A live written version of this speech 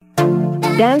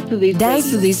Dance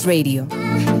to this radio.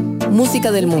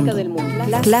 Música del mundo.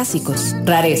 Clásicos,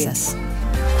 rarezas.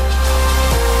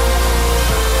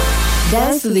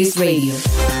 Dance to this radio.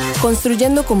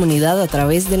 Construyendo comunidad a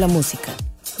través de la música.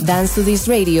 Dance to this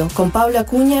radio con Pablo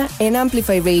Acuña en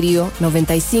Amplify Radio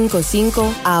 95.5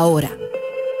 ahora.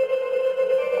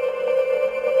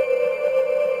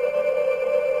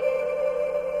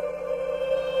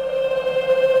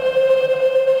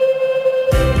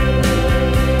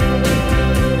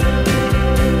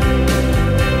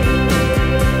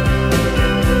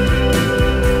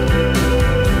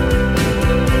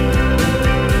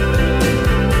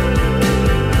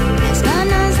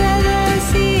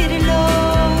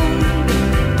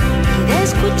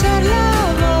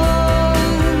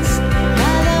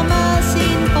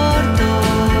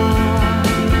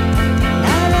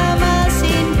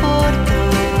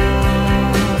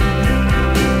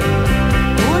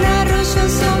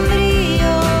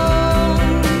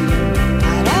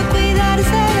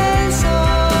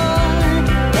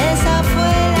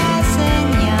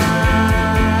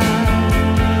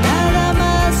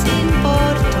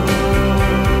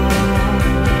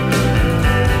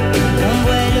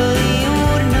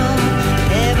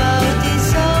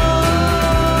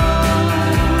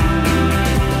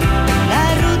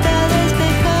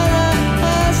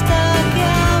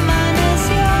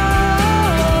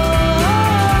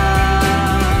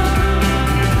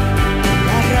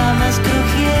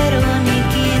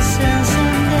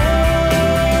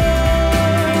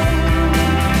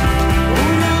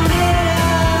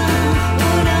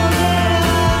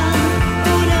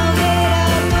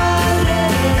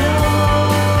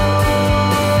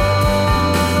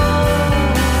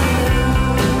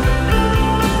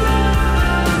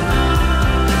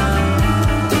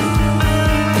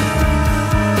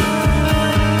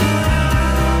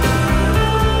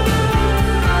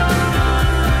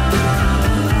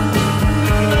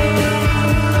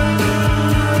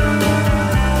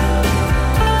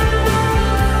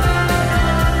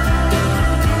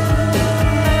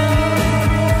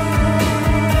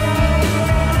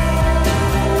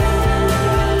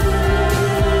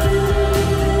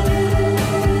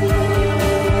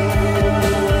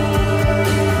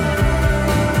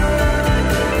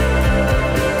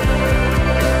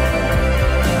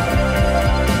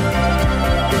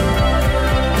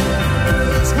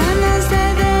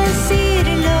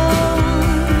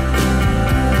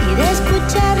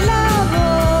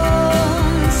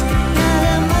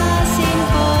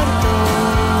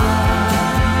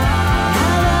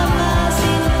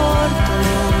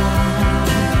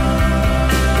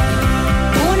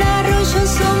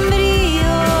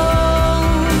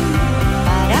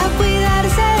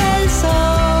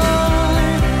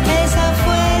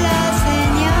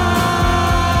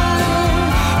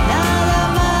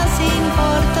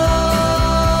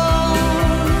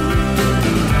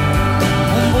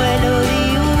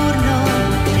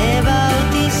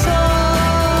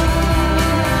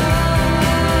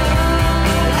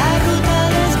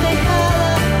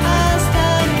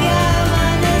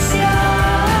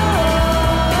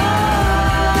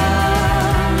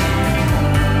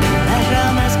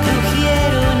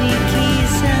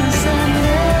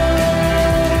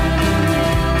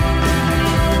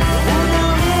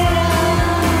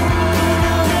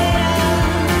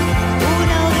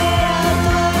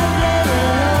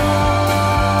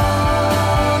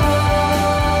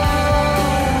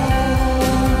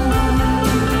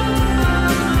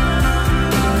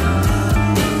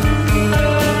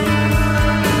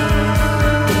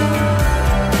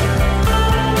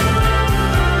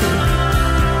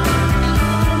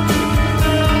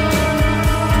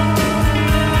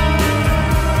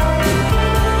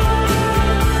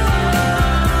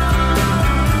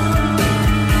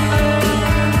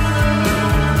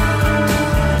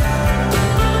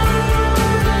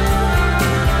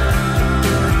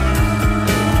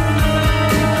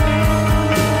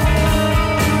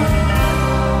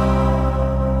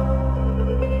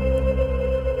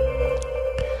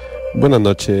 Buenas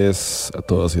noches a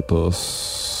todas y a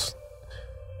todos.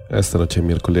 Esta noche,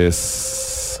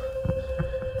 miércoles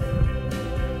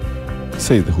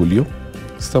 6 de julio,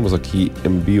 estamos aquí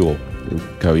en vivo en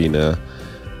cabina.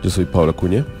 Yo soy Pablo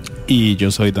Acuña. Y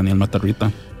yo soy Daniel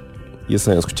Matarrita. Y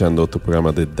están escuchando otro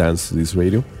programa de Dance to this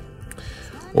Radio.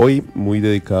 Hoy muy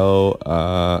dedicado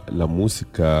a la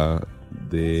música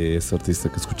de este artista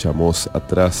que escuchamos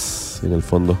atrás, en el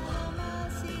fondo,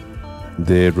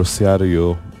 de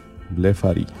Rosario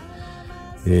Blefari,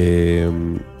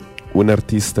 un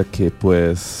artista que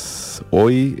pues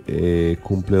hoy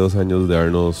cumple 2 años de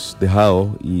habernos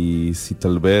dejado, y si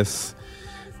tal vez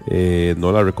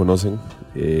no la reconocen,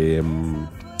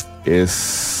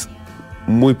 es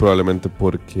muy probablemente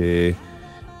porque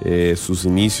sus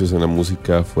inicios en la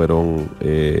música fueron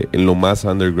en lo más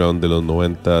underground de los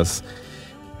 90s,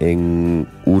 en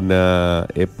una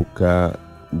época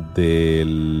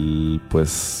de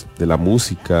la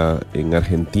música en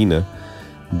Argentina,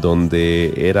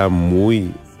 donde era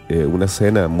una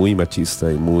escena muy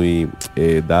machista y muy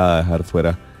dada a dejar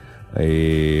fuera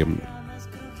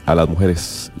a las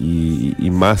mujeres y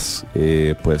más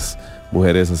pues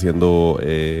mujeres haciendo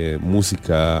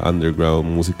música underground,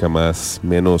 música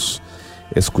menos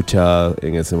escuchada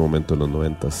en ese momento en los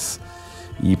 90s.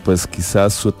 Y pues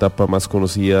quizás su etapa más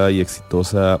conocida y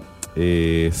exitosa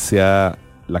sea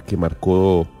la que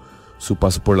marcó su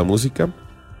paso por la música,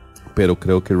 pero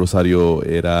creo que Rosario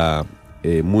era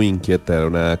muy inquieta, era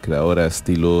una creadora de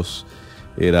estilos,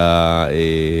 era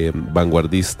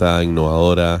vanguardista,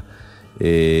 innovadora,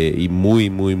 y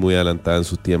muy adelantada en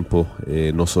su tiempo.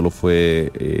 No solo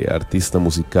fue artista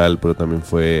musical, pero también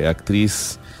fue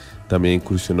actriz, también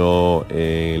incursionó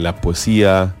en la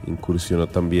poesía, incursionó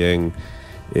también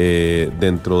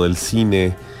dentro del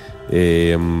cine,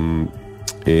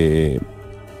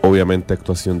 obviamente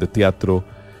actuación de teatro,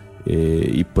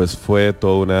 y pues fue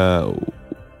toda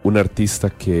una artista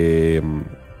que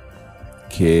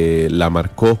la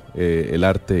marcó el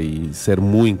arte y ser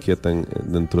muy inquieta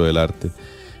dentro del arte.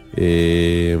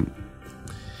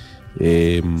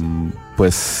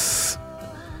 Pues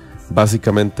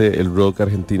básicamente el rock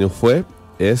argentino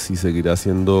es y seguirá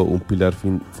siendo un pilar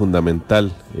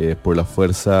fundamental por la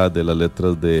fuerza de las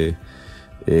letras de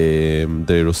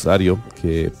Rosario,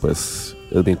 que pues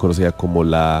es bien conocida como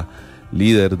la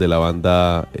líder de la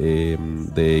banda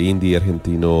de indie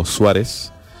argentino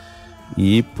Suárez,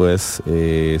 y pues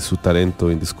su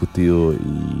talento indiscutido,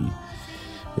 y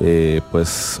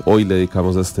pues hoy le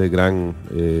dedicamos este gran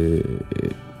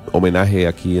homenaje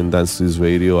aquí en Dance to This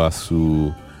Radio a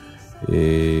su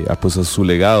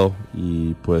legado,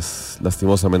 y pues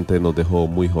lastimosamente nos dejó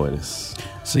muy jóvenes.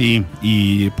 Sí,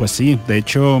 y pues sí, de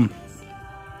hecho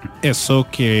eso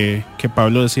que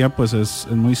Pablo decía pues es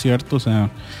muy cierto. O sea,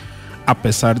 a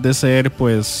pesar de ser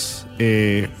pues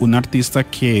un artista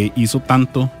que hizo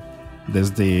tanto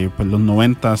desde pues, los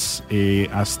 90s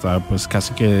hasta pues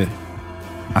casi que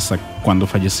hasta cuando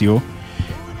falleció,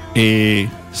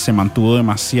 se mantuvo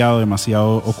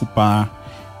demasiado ocupada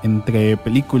entre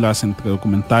películas, entre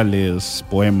documentales,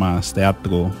 poemas,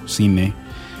 teatro, cine.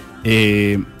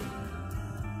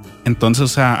 Entonces, o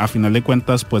sea, a final de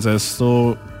cuentas, pues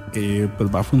esto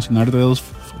pues va a funcionar de dos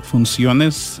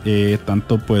funciones,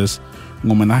 tanto pues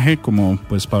un homenaje, como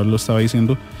pues Pablo estaba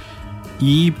diciendo,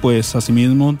 y pues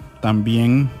asimismo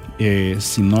también,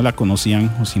 si no la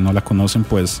conocían o si no la conocen,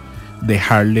 pues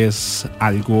dejarles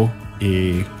algo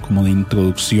como de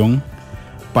introducción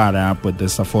para pues de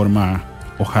esta forma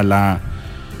ojalá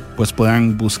pues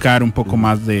puedan buscar un poco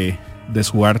más de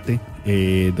su arte,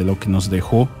 de lo que nos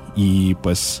dejó, y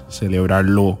pues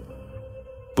celebrarlo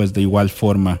pues de igual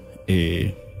forma,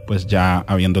 pues ya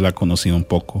habiéndola conocido un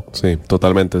poco. Sí,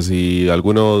 totalmente. Si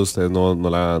alguno de ustedes no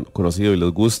la han conocido y les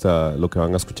gusta lo que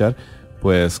van a escuchar,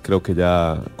 pues creo que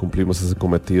ya cumplimos ese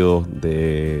cometido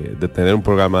de tener un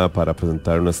programa para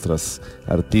presentar nuestras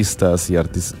artistas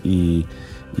y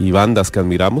bandas que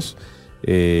admiramos,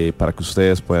 para que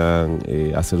ustedes puedan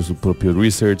hacer su propio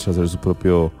research, hacer su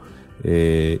propio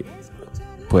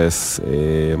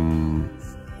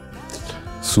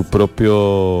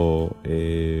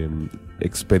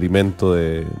experimento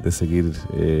de seguir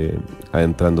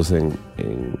adentrándose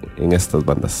en estas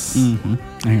bandas.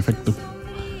 En efecto.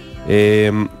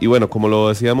 Y bueno, como lo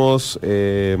decíamos,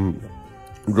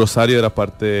 Rosario era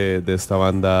parte de esta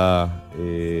banda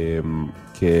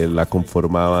que la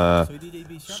conformaba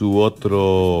su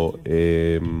otro,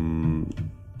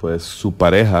 pues su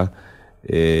pareja,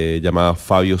 llamada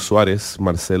Fabio Suárez,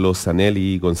 Marcelo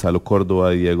Zanelli, Gonzalo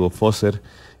Córdoba y Diego Fosser,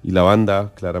 y la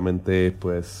banda claramente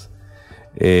pues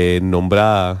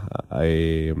nombrada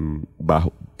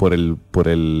por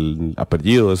el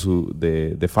apellido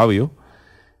de Fabio.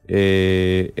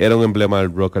 Era un emblema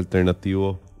del rock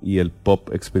alternativo y el pop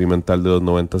experimental de los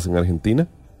 90s en Argentina,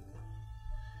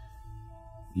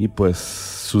 y pues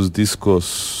sus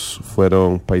discos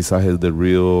fueron Paisajes de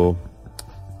Río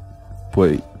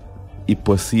y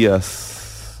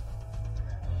Poesías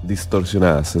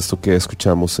Distorsionadas. Esto que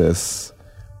escuchamos es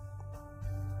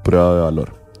Prueba de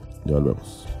Valor. Ya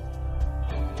volvemos.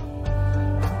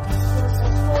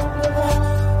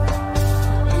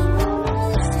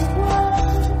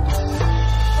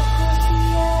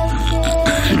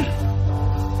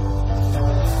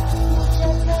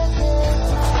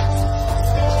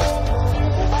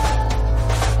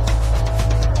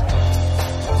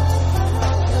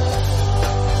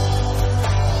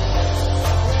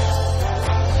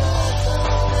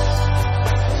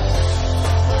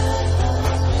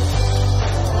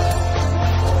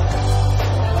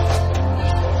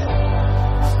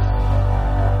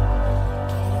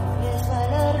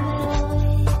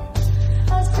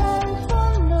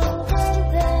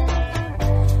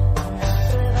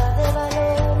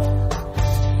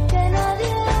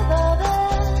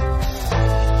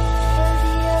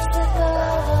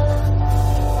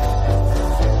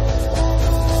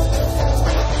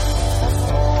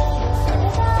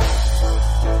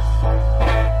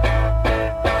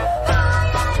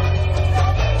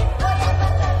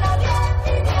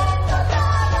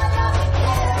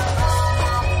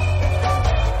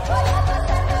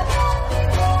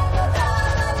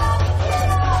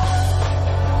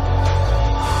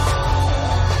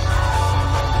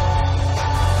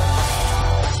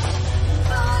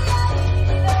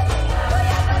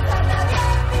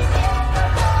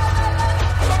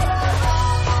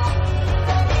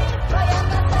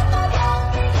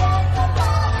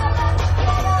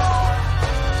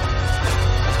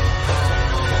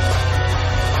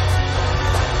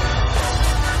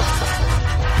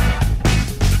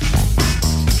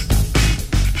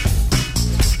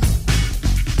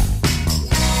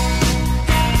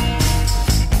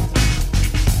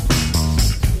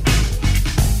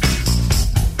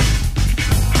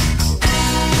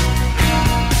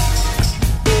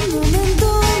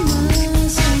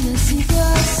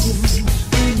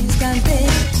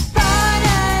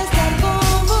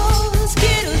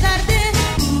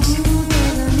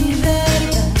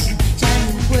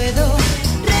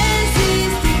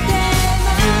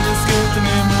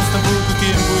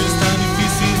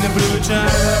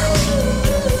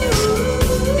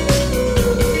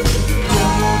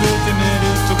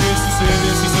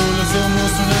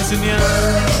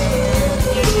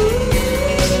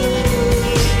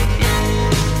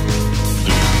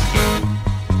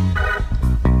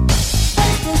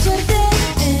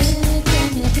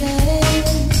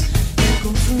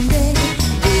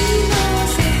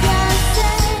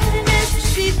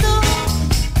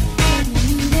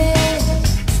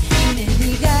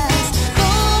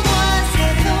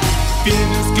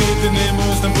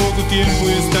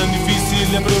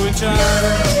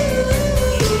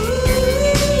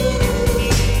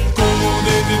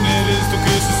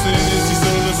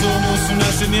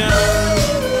 señal.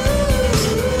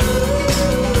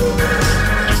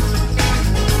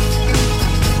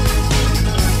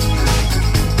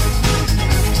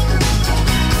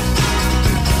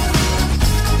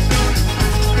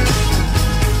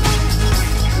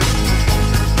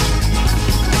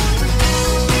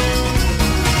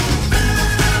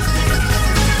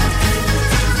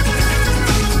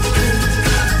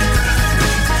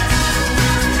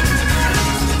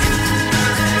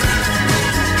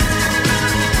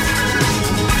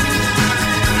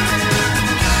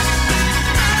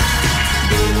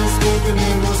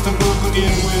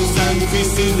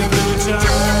 Difícil de aprovechar.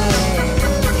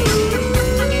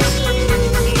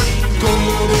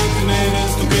 ¿Cómo detener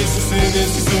esto que sucede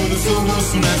si solo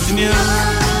somos una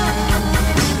señal?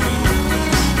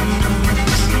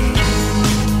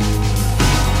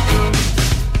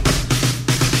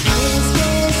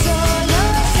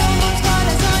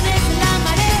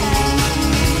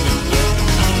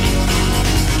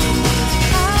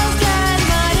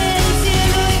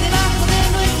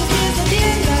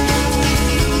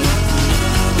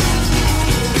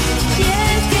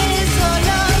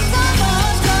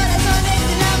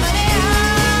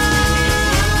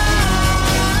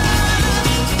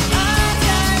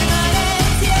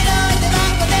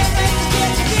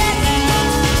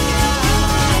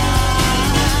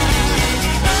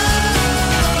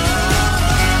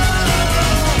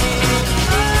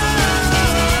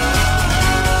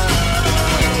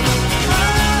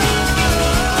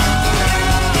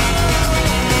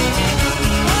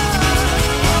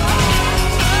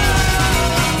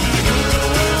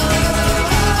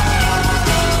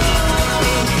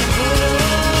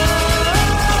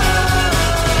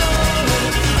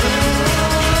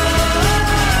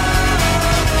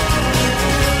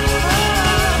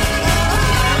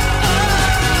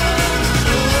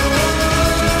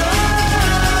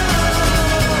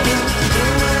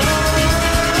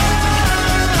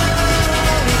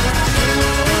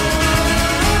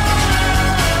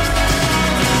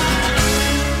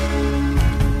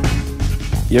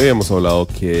 Ya habíamos hablado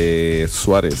que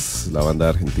Suárez, la banda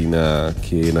argentina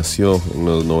que nació en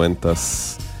los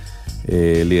 90s,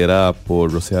 liderada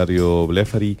por Rosario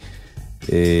Blefari,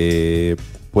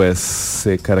 pues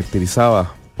se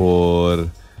caracterizaba por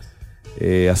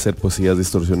hacer poesías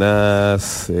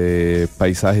distorsionadas,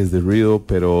 paisajes de ruido,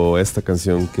 pero esta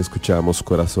canción que escuchábamos,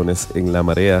 Corazones en la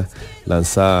Marea,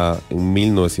 lanzada en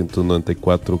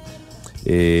 1994,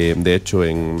 de hecho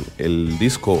en el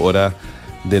disco Hora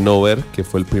de No Ver, que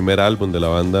fue el primer álbum de la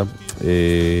banda,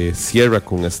 cierra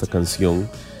con esta canción,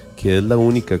 que es la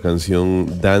única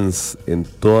canción dance en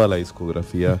toda la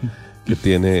discografía que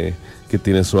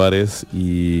tiene Suárez,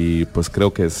 y pues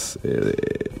creo que es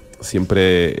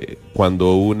siempre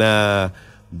cuando una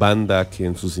banda que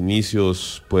en sus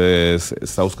inicios pues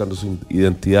está buscando su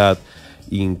identidad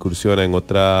e incursiona en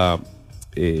otra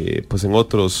pues en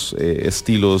otros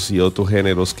estilos y otros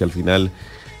géneros que al final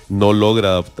no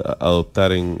logra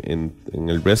adoptar en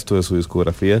el resto de su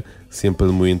discografía, siempre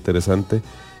es muy interesante.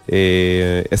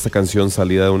 Esta canción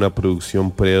salida de una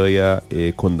producción previa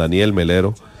con Daniel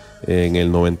Melero en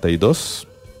el 92,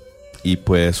 y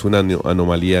pues una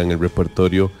anomalía en el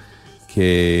repertorio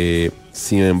que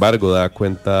sin embargo da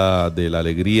cuenta de la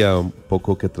alegría un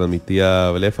poco que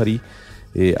transmitía Blefari,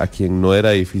 a quien no era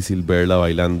difícil verla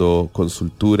bailando con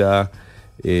soltura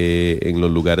en los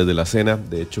lugares de la escena.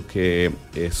 De hecho que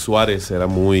Suárez era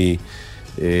muy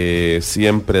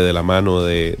siempre de la mano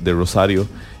de Rosario,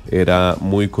 era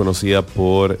muy conocida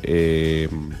por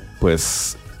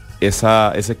pues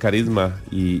ese carisma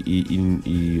y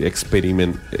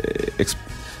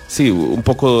un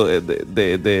poco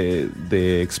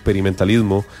de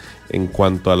experimentalismo en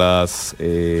cuanto a las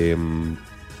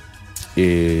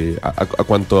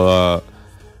cuanto a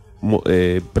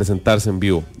presentarse en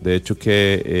vivo. De hecho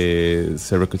que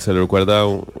se le recuerda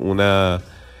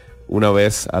una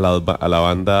vez a la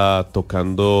banda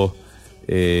tocando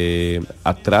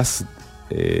atrás,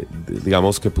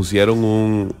 digamos que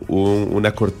pusieron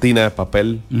una cortina de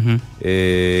papel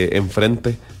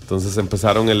enfrente. Entonces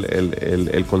empezaron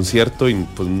el concierto y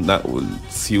pues,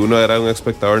 si uno era un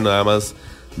espectador nada más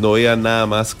no veía nada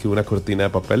más que una cortina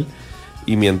de papel,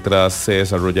 y mientras se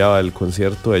desarrollaba el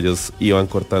concierto ellos iban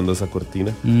cortando esa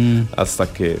cortina hasta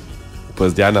que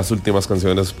pues ya en las últimas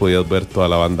canciones podías ver toda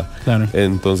la banda. Claro.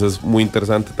 Entonces muy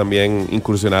interesante. También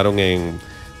incursionaron en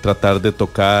tratar de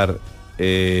tocar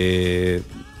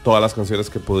todas las canciones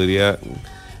que podría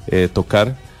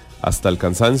tocar hasta el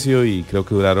cansancio, y creo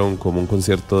que duraron como un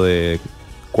concierto de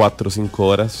 4 o 5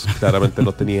 horas. Claramente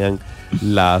no tenían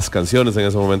las canciones en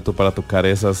ese momento para tocar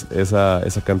esa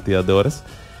cantidad de horas,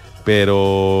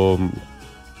 pero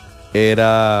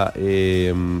era,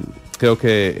 creo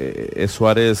que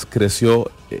Suárez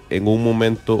creció en un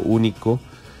momento único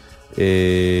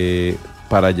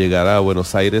para llegar a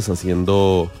Buenos Aires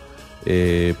haciendo,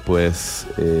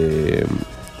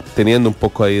 teniendo un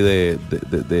poco ahí de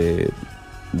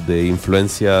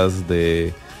influencias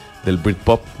del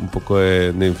Britpop, un poco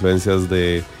de influencias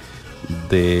de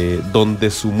donde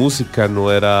su música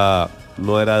no era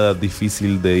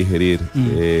difícil de digerir,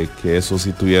 que eso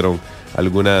sí tuvieron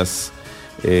algunas,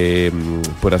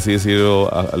 por así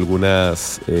decirlo,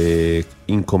 algunas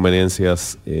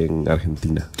inconveniencias en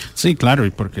Argentina. Sí, claro,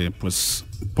 y porque pues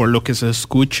por lo que se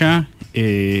escucha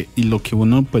y lo que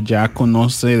uno pues ya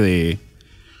conoce de,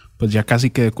 pues ya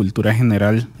casi que de cultura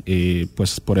general,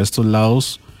 pues por estos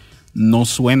lados no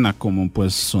suena como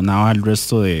pues sonaba el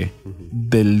resto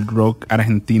del rock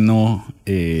argentino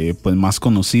pues más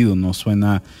conocido. No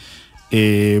suena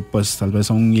pues tal vez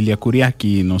a un Ilia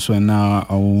Kuriaki, no suena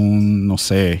a un, no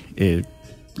sé,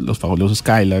 los fabulosos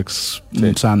Skylarks. Sí.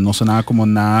 O sea, no sonaba como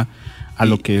nada a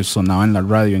lo que sonaba en la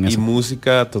radio en ese momento.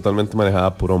 Música totalmente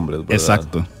manejada por hombres, ¿verdad?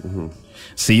 Exacto.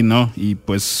 Sí, no, y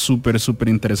pues súper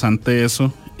interesante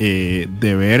eso de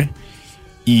ver,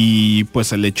 y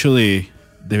pues el hecho de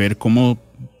ver cómo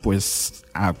pues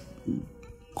a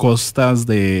costas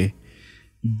del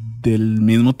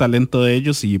mismo talento de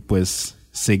ellos y pues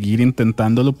seguir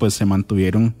intentándolo, pues se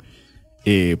mantuvieron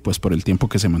pues por el tiempo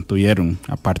que se mantuvieron,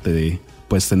 aparte de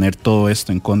pues tener todo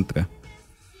esto en contra.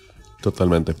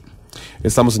 Totalmente.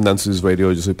 Estamos en Dance to This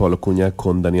Radio, yo soy Pablo Cuña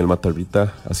con Daniel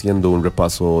Matarrita haciendo un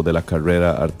repaso de la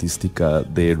carrera artística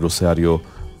de Rosario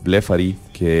Blefari,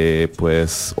 que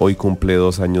pues hoy cumple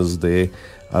 2 años de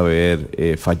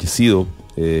haber fallecido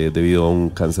debido a un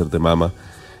cáncer de mama,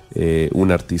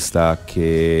 una artista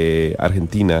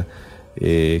argentina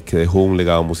que dejó un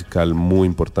legado musical muy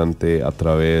importante a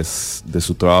través de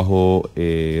su trabajo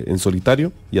en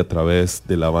solitario y a través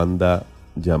de la banda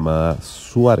llamada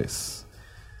Suárez.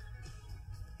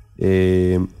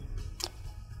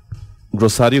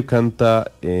 Rosario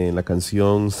canta en la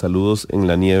canción Saludos en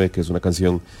la Nieve, que es una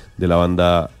canción de la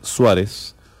banda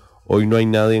Suárez. Hoy no hay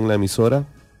nadie en la emisora,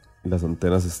 las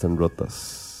antenas están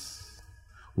rotas.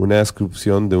 Una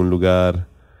descripción de un lugar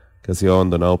que ha sido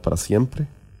abandonado para siempre,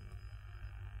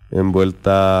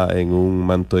 envuelta en un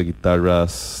manto de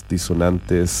guitarras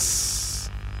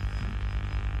disonantes.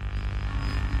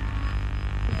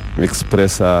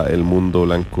 Expresa el mundo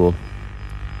blanco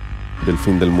del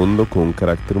fin del mundo con un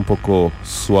carácter un poco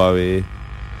suave,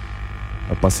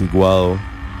 apaciguado,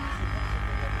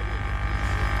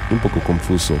 un poco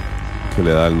confuso, que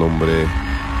le da el nombre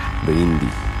de indie.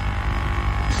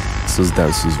 Esto es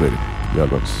Dance to This Radio. Ya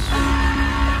vamos.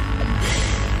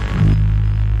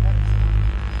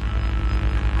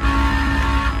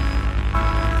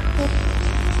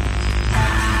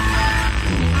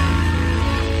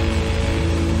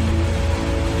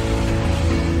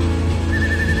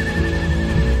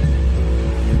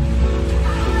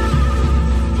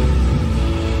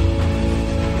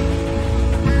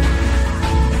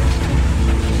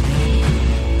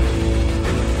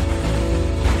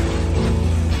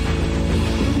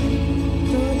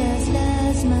 Todas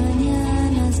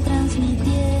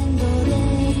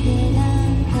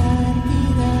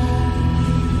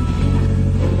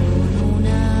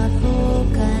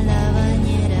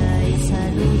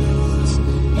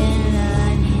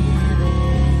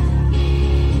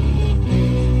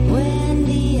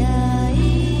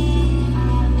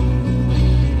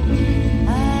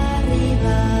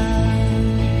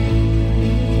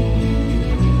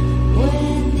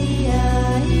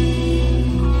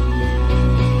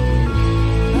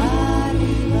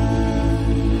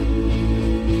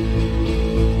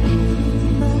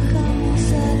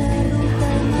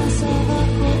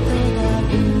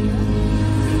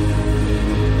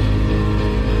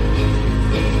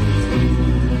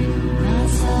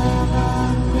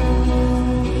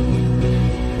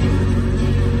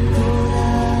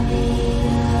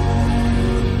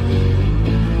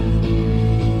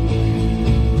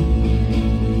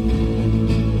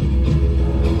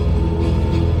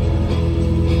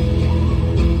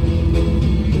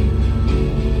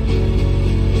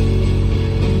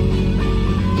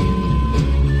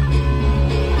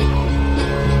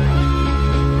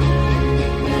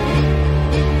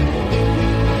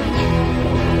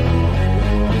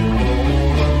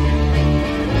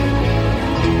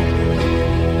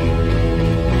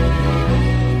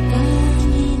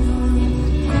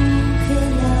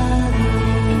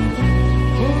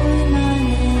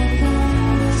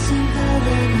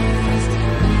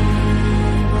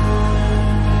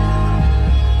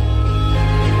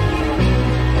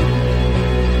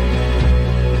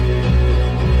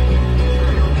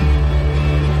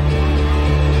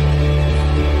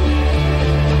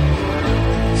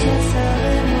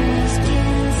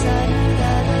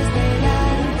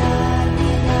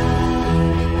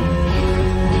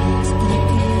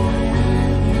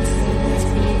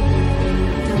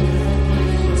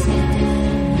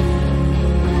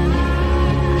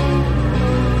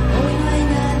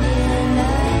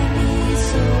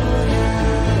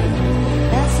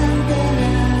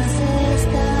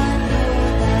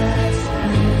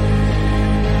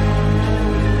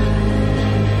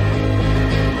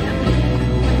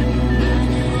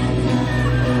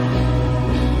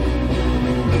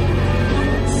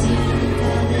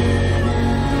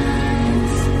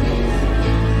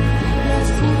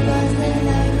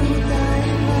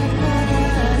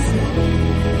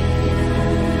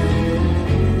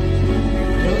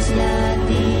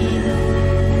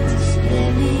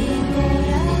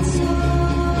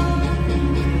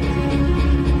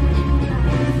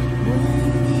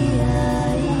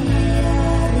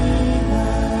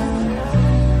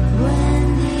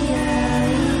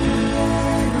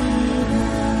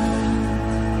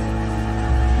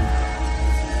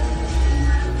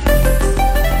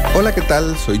Hola, ¿qué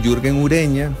tal? Soy Jürgen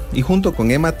Ureña y junto con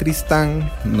Emma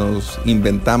Tristán nos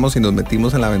inventamos y nos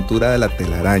metimos en la aventura de La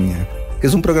Telaraña, que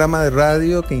es un programa de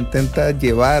radio que intenta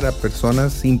llevar a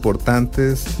personas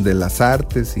importantes de las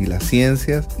artes y las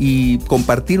ciencias y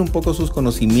compartir un poco sus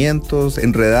conocimientos,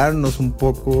 enredarnos un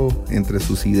poco entre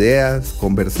sus ideas,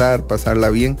 conversar, pasarla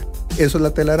bien. Eso es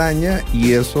La Telaraña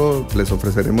y eso les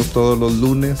ofreceremos todos los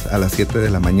lunes a las 7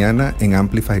 de la mañana en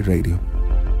Amplify Radio.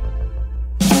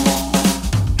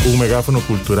 Un megáfono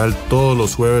cultural todos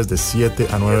los jueves de 7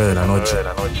 a 9 de la noche.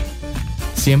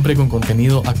 Siempre con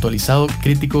contenido actualizado,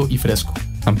 crítico y fresco.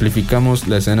 Amplificamos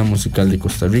la escena musical de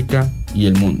Costa Rica y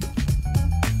el mundo.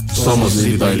 Somos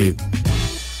Lead by Lead.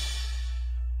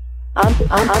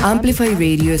 Amplify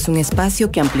Radio es un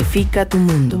espacio que amplifica tu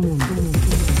mundo.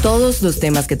 Todos los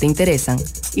temas que te interesan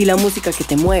y la música que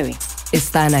te mueve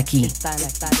están aquí.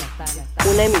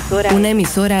 Una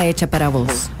emisora hecha para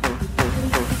vos.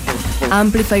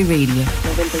 Amplify Radio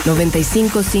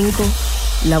 95.5,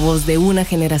 la voz de una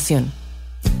generación.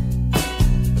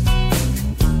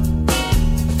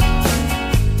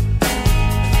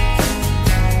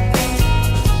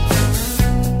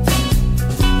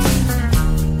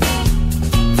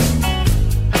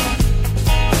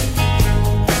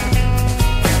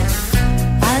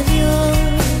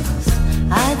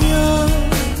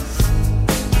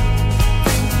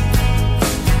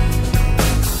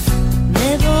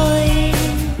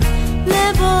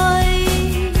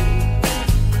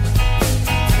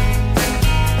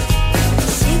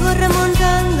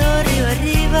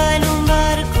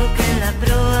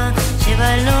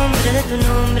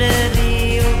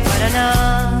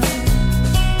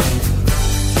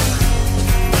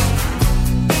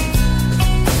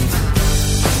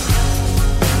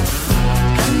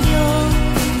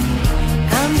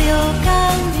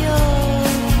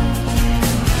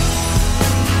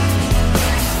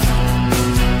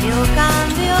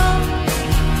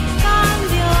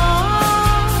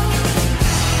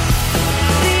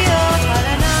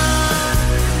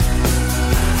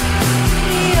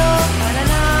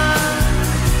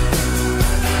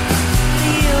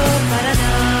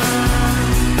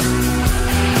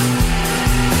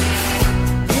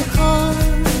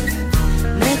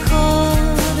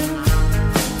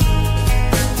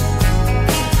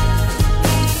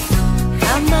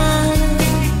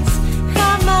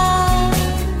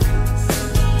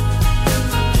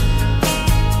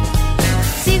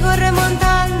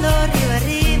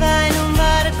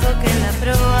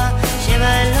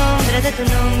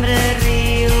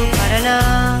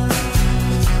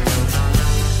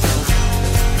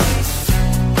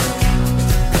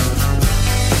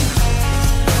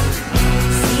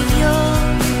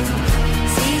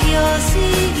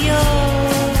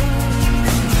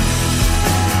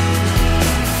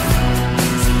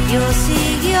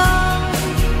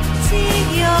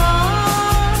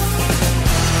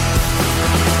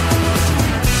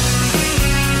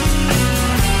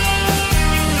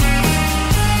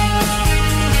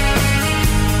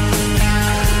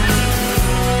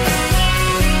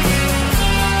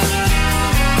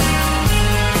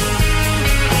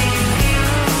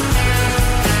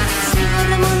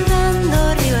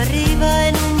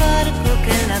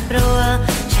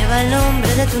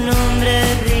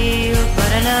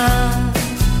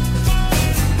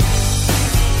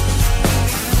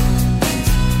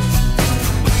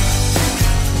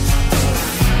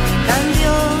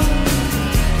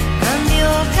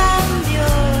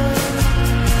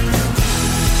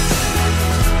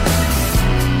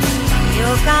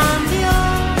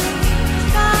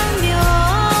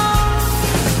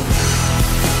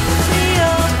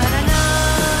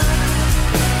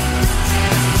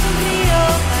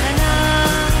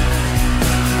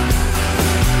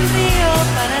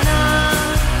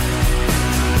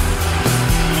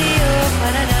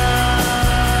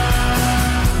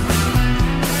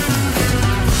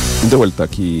 De vuelta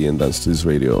aquí en Dance to This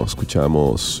Radio,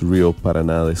 escuchamos Río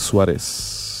Paraná de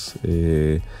Suárez,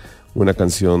 una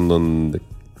canción donde,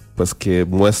 pues, que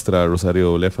muestra a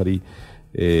Rosario Lefari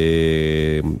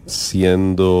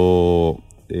siendo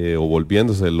o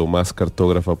volviéndose lo más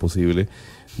cartógrafa posible,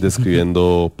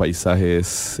 describiendo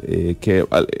paisajes que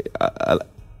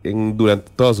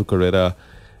durante toda su carrera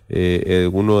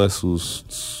uno de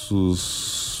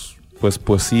sus pues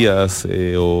poesías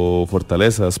o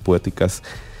fortalezas poéticas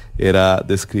era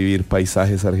describir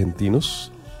paisajes argentinos.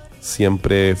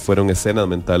 Siempre fueron escenas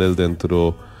mentales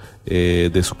dentro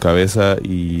de su cabeza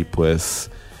y pues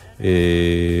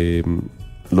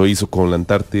lo hizo con la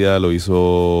Antártida, lo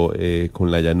hizo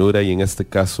con la llanura y en este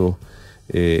caso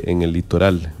en el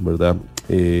litoral, ¿verdad?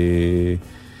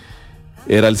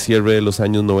 Era el cierre de los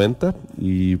años 90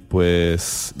 y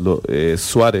pues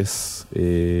Suárez,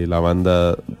 la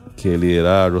banda que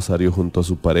lidera Rosario junto a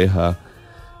su pareja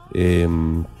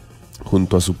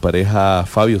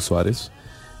Fabio Suárez,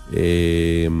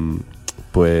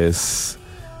 pues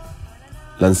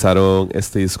lanzaron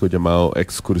este disco llamado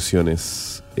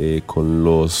Excursiones, con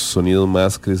los sonidos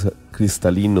más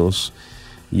cristalinos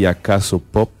y acaso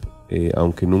pop,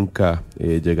 aunque nunca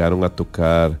llegaron a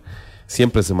tocar,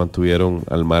 siempre se mantuvieron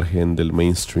al margen del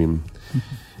mainstream.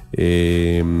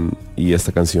 Y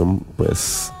esta canción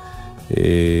pues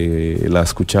la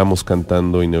escuchamos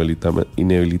cantando,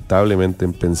 inevitablemente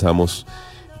pensamos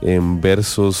en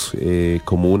versos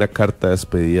como una carta de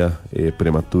despedida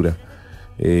prematura.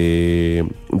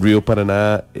 Río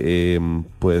Paraná,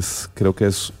 pues creo que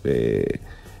es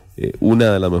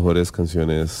una de las mejores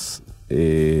canciones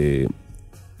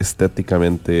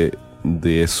estéticamente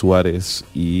de Suárez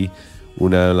y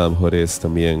una de las mejores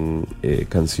también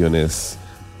canciones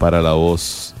para la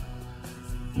voz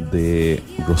de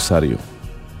Rosario.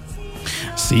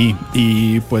 Sí,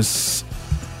 y pues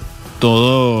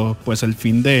todo pues el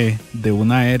fin de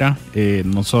una era,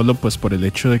 no solo pues por el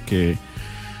hecho de que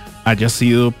haya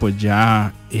sido pues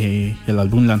ya el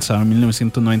álbum lanzado en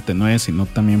 1999, sino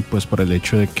también pues por el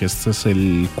hecho de que este es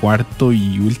el cuarto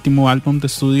y último álbum de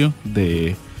estudio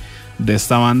de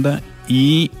esta banda.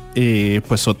 Y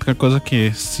pues otra cosa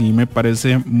que sí me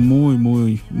parece muy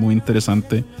muy muy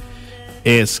interesante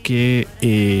es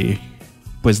que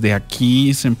pues de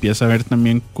aquí se empieza a ver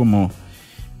también como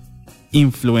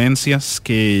influencias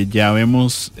que ya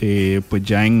vemos pues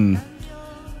ya en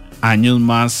años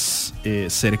más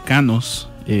cercanos,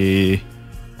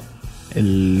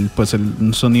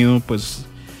 un sonido pues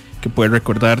que puede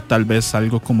recordar tal vez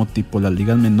algo como tipo las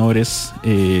ligas menores,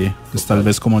 pues tal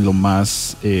vez como lo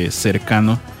más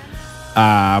cercano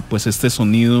a pues este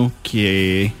sonido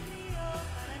que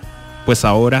pues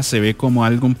ahora se ve como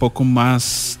algo un poco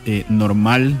más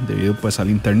normal debido pues al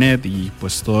internet y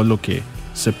pues todo lo que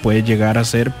se puede llegar a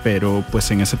hacer, pero pues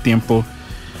en ese tiempo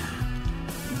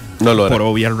no lo era. Por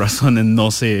obvias razones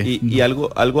no sé. Y algo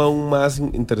aún más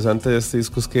interesante de este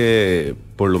disco es que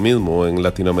por lo mismo en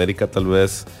Latinoamérica tal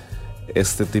vez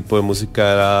este tipo de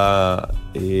música era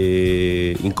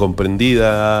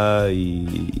incomprendida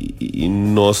y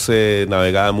no se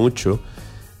navegaba mucho.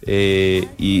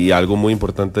 Y algo muy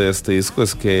importante de este disco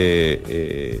es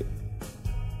que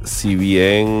si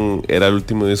bien era el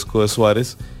último disco de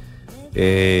Suárez,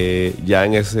 ya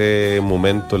en ese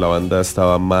momento la banda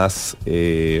estaba más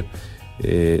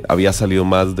había salido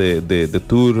más de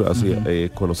tour, así,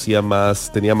 conocía más,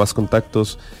 tenía más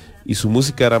contactos y su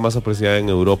música era más apreciada en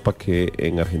Europa que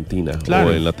en Argentina, claro,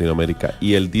 o en Latinoamérica,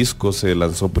 y el disco se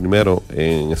lanzó primero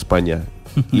en España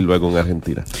y luego en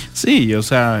Argentina. Sí, o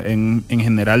sea, en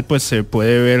general pues se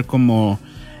puede ver como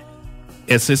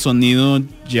ese sonido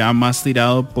ya más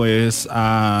tirado pues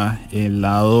a el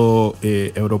lado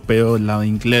europeo, el lado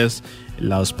inglés, el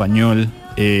lado español,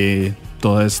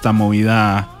 toda esta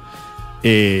movida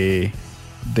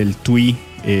del Twee,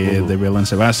 de Bell &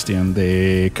 Sebastian,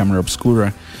 de Cámara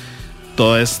Obscura,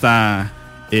 todo este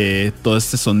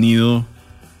sonido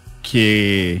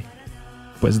que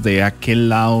pues de aquel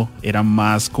lado era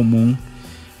más común.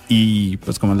 Y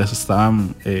pues como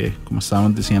estábamos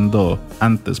diciendo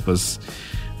antes, pues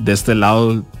de este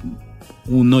lado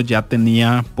uno ya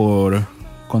tenía por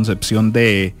concepción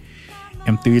de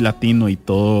MTV Latino y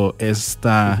toda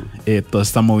esta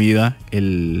movida,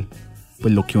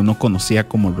 pues lo que uno conocía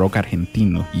como rock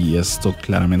argentino, y esto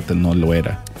claramente no lo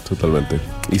era. Totalmente.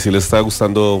 Y si les está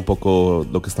gustando un poco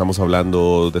lo que estamos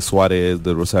hablando de Suárez,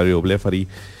 de Rosario Blefari,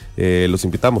 los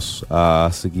invitamos a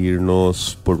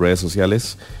seguirnos por redes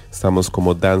sociales. Estamos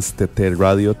como Dance TT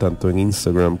Radio, tanto en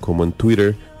Instagram como en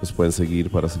Twitter. Nos pueden seguir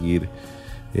para seguir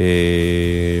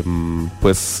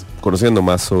pues conociendo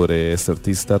más sobre este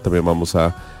artista. También vamos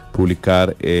a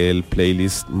publicar el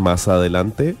playlist más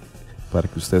adelante para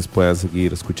que ustedes puedan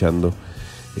seguir escuchando.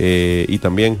 Y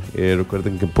también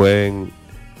recuerden que pueden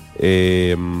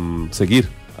seguir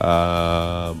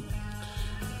a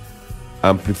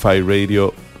Amplify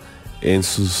Radio en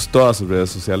todas sus redes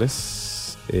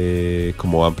sociales,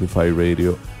 como Amplify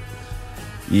Radio,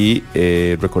 y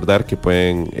recordar que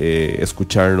pueden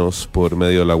escucharnos por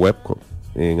medio de la web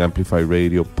en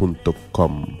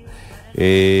amplifyradio.com.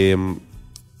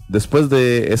 Después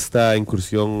de esta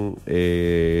incursión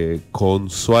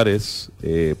con Suárez,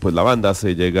 pues la banda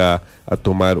se llega a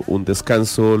tomar un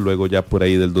descanso. Luego ya por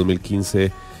ahí del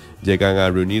 2015 llegan a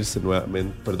reunirse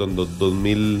nuevamente,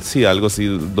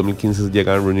 2015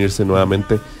 llegan a reunirse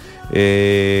nuevamente.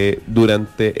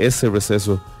 Durante ese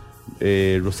receso,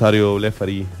 Rosario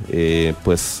Blefari,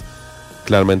 pues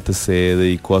claramente se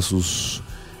dedicó a sus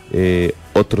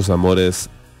otros amores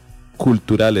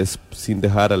culturales sin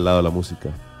dejar al lado la música.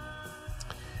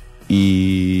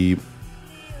 Y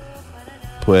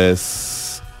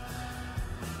pues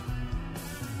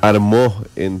armó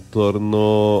en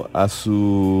torno a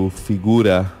su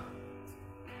figura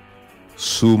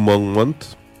Su Mon Mont,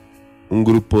 un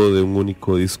grupo de un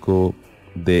único disco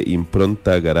de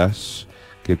impronta garage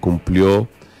que cumplió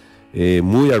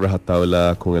muy a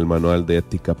rajatabla con el manual de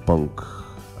ética punk.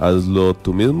 Hazlo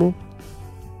tú mismo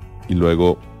y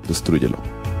luego destrúyelo.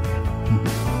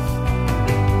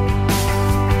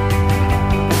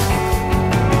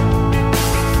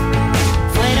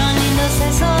 Fueron lindos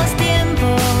esos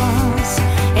tiempos,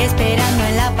 esperando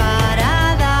en la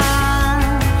parada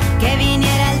que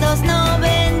viniera el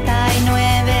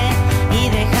 299 y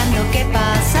dejando que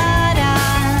pasara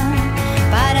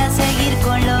para seguir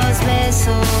con los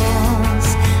besos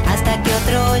hasta que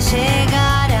otro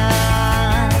llegara.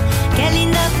 Qué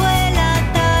linda fue la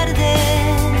tarde,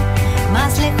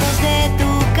 más lejos de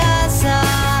tu casa,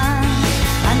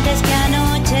 antes que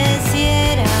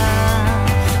anocheciera.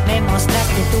 Me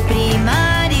mostraste tu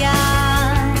primaria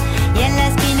y en la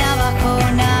esquina bajo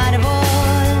un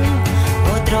árbol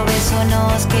otro beso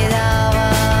nos quedaba.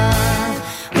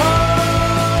 Por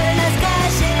las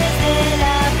calles de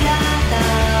La Plata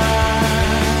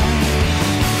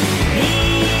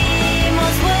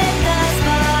dimos vueltas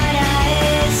para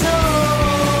eso,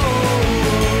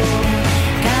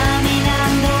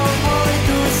 caminando por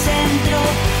tu centro,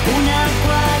 una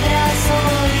cuadra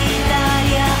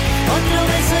solitaria, otro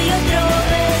beso y otro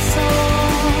beso,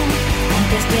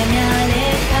 antes que me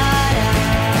alejara.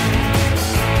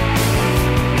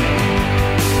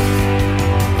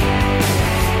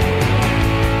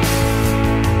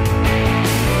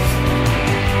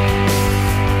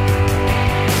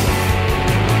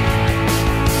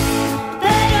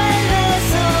 Pero el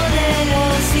beso de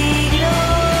los siglos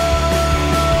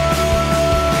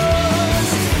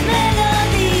me lo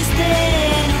diste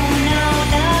en una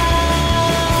ola,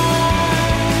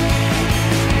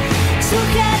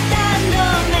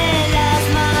 sujetándome las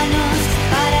manos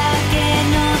para que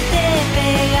no te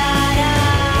pegara.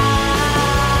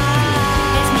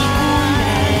 Es mi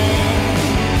cumbre,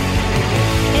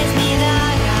 es mi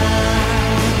daga,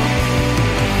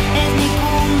 es mi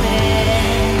cumbre,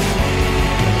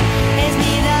 es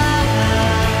mi daga.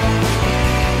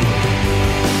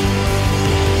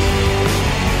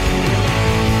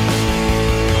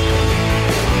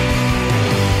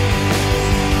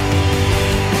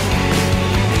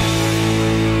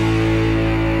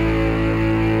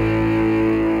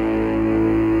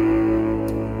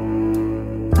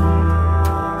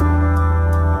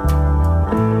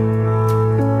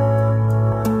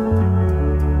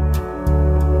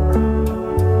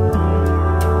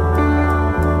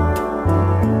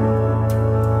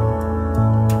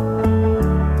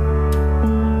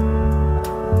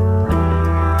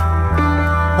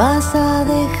 Vas a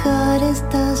dejar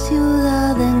esta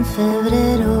ciudad en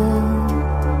febrero.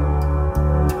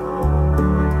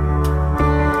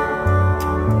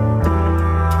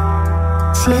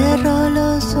 Cierro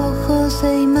los ojos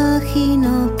e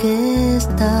imagino que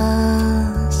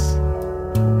estás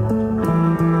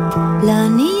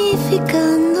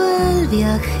planificando el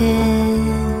viaje,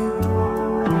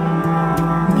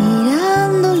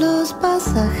 mirando los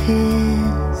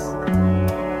pasajes,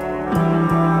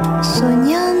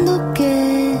 soñando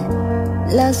que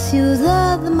la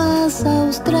ciudad más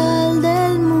austral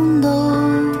del mundo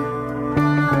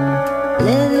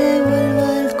le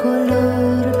devuelva el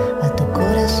color a tu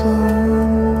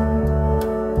corazón.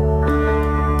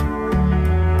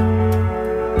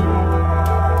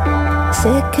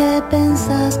 Sé que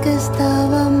pensás que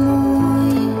estaba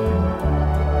muy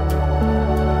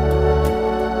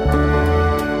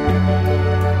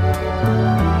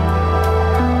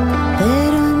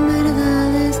pero en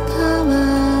verdad estaba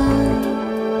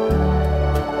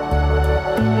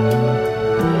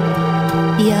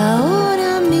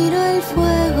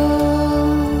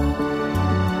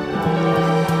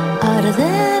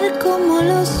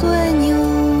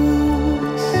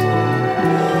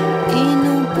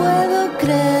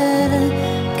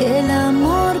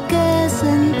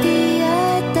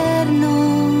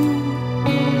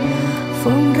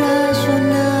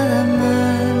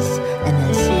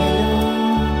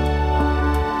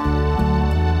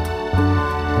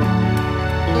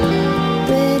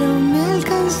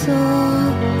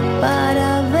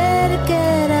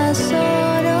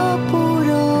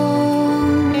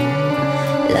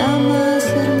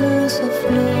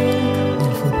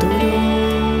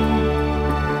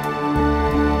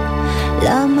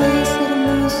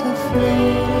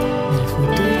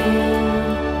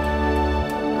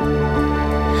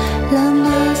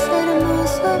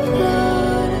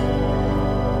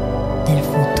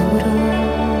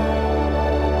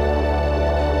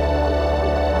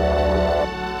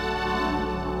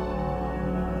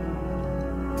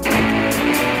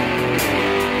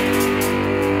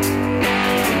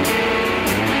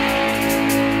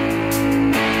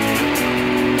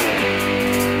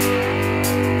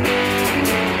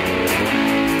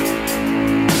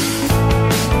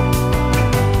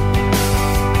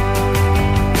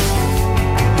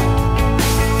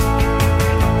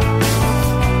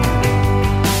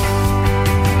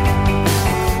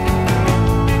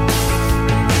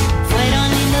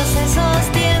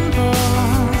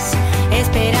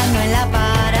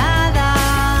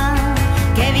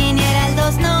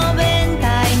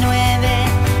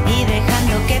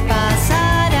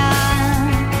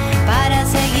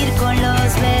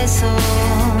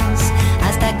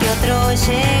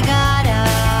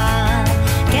llegara.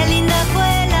 Qué linda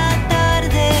fue la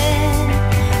tarde,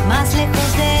 más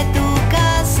lejos de tu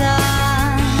casa.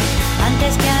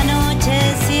 Antes que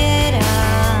anocheciera,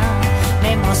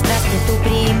 me mostraste tu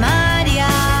primaria.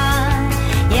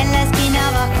 Y en la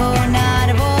esquina bajo un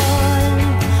árbol,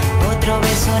 otro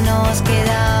beso nos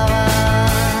quedaba.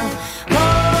 Por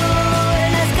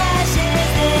las calles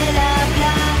de La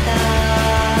Plata,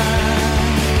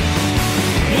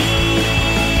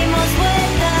 dimos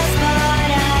vueltas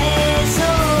para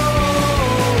eso.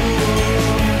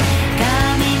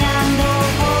 Caminando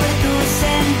por tu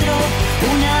centro,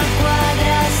 una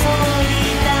cuadra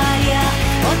solitaria.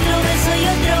 Otro beso y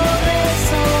otro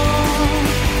beso,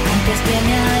 antes que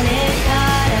me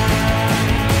alejara.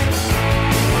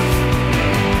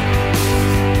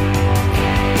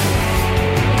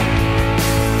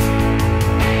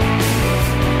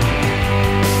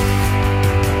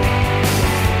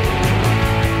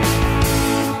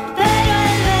 Pero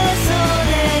el beso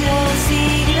de los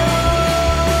siglos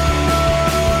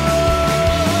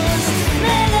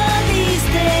me lo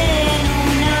diste en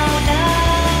un aula,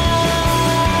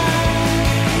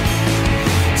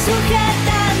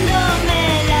 sujetándome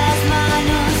las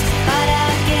manos para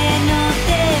que no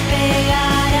te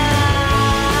pegara.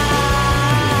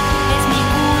 Es mi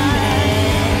cumbre,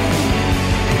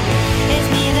 es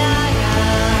mi daga,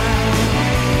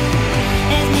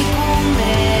 es mi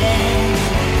cumbre,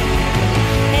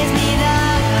 es mi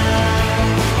daga.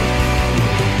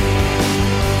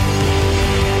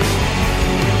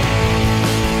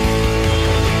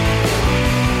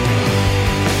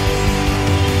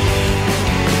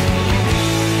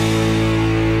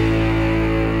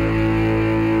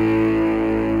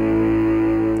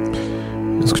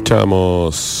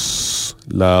 Escuchamos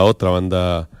la otra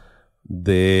banda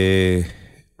de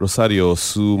Rosario,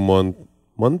 Su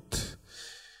Mont,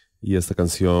 y esta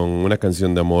canción, una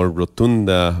canción de amor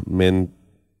rotunda,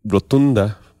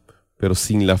 pero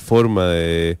sin la forma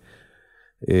de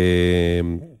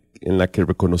en la que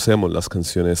reconocemos las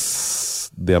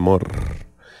canciones de amor.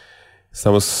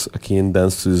 Estamos aquí en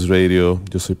Dance to This Radio.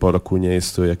 Yo soy Pablo Acuña y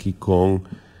estoy aquí con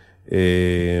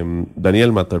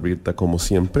Daniel Matarrita, como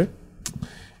siempre.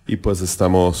 Y pues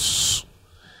estamos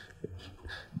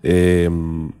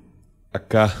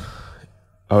acá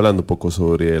hablando un poco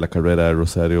sobre la carrera de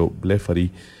Rosario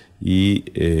Blefari y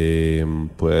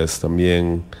pues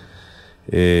también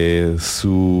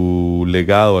su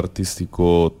legado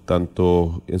artístico,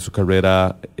 tanto en su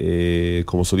carrera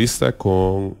como solista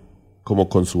como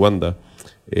con su banda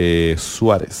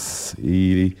Suárez.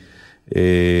 Y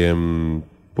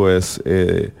pues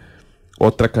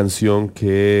otra canción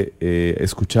que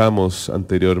escuchamos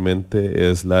anteriormente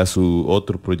es la de su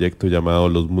otro proyecto llamado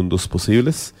Los Mundos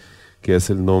Posibles, que es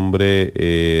el nombre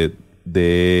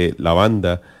de la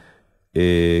banda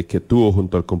que tuvo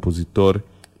junto al compositor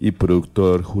y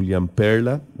productor Julián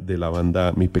Perla, de la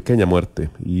banda Mi Pequeña Muerte.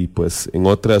 Y pues en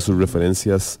otra de sus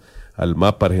referencias al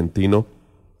mapa argentino,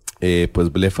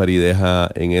 pues Blefari deja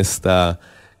en esta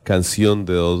canción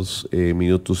de 2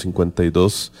 minutos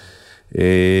 52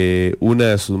 una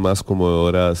de sus más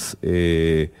conmovedoras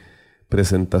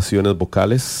presentaciones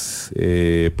vocales.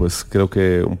 Pues creo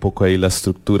que un poco ahí la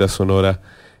estructura sonora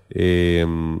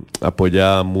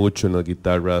apoyada mucho en las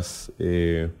guitarras,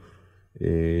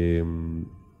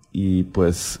 y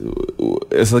pues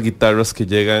esas guitarras que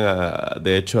llegan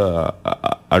de hecho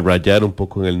a rayar un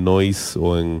poco en el noise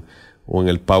o en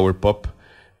el power pop,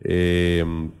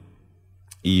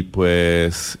 y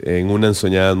pues en una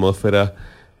ensoñada atmósfera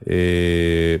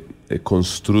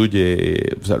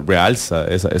construye, o sea, realza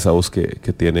esa voz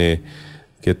que tiene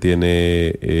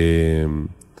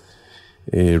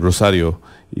Rosario.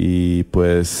 Y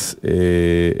pues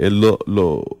es lo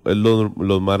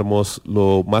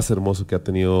más hermoso que ha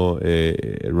tenido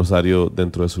Rosario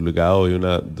dentro de su legado y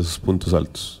uno de sus puntos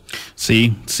altos.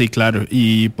 Sí, claro.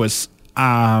 Y pues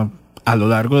a lo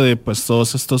largo de pues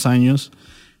todos estos años,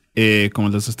 como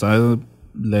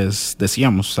les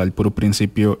decíamos al puro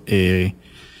principio,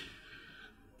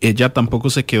 ella tampoco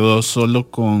se quedó solo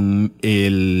con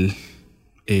el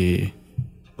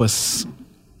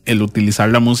utilizar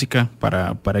la música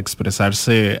para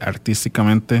expresarse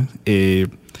artísticamente,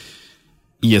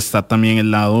 y está también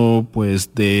el lado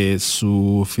pues de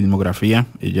su filmografía.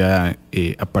 Ella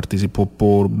participó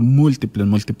por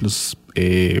múltiples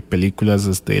películas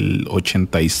desde el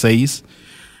 86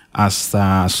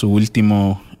 hasta su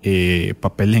último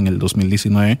papel en el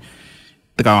 2019,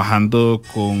 trabajando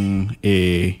con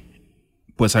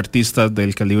pues artistas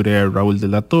del calibre de Raúl de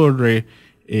la Torre,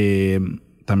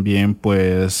 también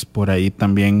pues por ahí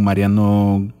también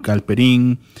Mariano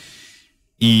Galperín.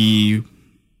 Y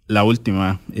la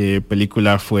última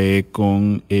película fue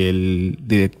con el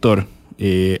director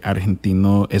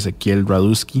argentino Ezequiel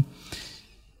Radusky,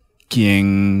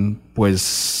 quien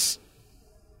pues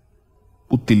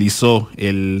utilizó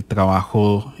el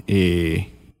trabajo de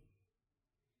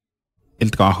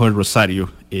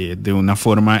Rosario de una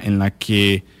forma en la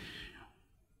que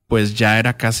pues ya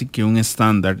era casi que un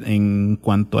estándar en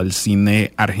cuanto al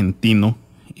cine argentino.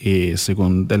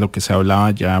 Según de lo que se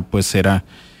hablaba, ya pues era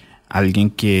alguien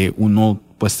que uno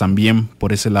pues también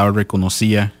por ese lado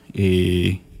reconocía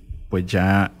pues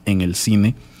ya en el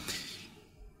cine.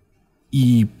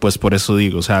 Y pues por eso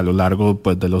digo, o sea, a lo largo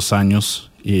pues de los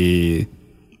años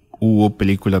hubo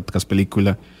película tras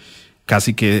película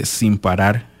casi que sin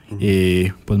parar,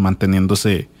 pues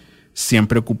manteniéndose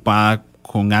siempre ocupada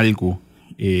con algo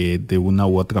de una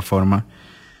u otra forma,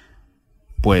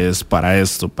 pues para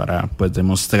esto, para pues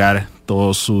demostrar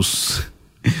todos sus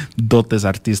dotes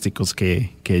artísticos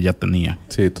que ella tenía.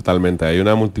 Sí, totalmente. Hay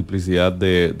una multiplicidad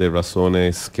de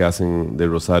razones que hacen de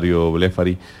Rosario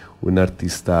Blefari una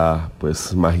artista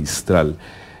pues magistral.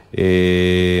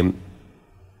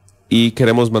 Y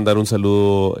queremos mandar un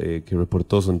saludo que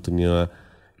reportó Antonio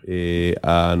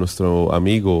a nuestro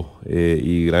amigo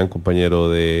y gran compañero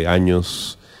de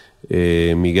años,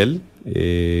 Miguel,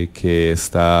 que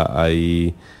está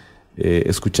ahí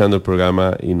escuchando el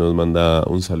programa y nos manda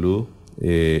un saludo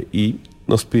y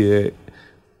nos pide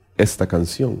esta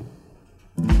canción.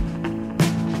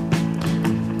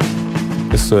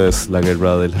 Esto es La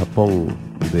Guerra del Japón,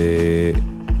 de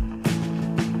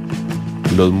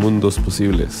Los Mundos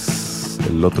Posibles,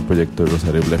 el otro proyecto de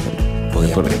Rosario Blefari.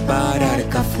 Voy a preparar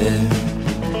café.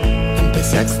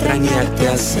 Empecé a extrañarte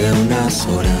hace unas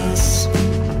horas.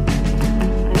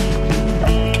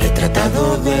 He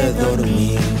tratado de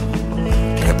dormir.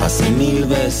 Repasé 1000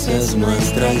 veces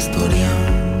nuestra historia.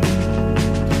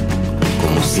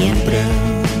 Como siempre,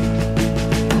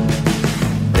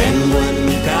 tengo en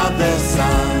mi cabeza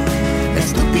la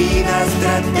estúpida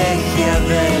estrategia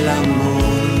del amor,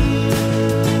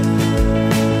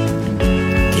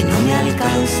 que no me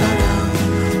alcanzará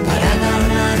para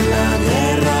ganar la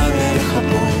guerra del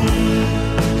Japón.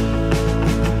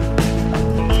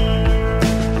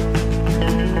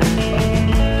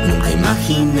 Nunca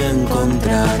imaginé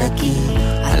encontrar aquí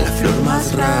a la flor más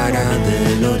rara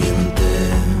del oriente,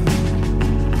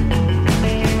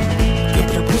 que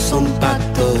propuso un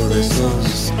pacto de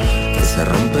esos que se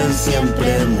rompen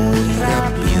siempre muy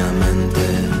rápidamente.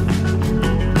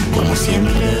 Como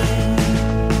siempre,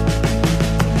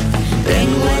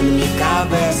 tengo en mi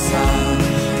cabeza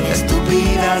la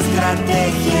estúpida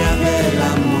estrategia del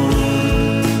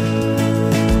amor,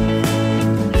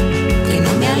 que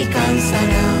no me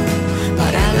alcanzará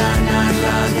para ganar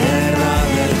la guerra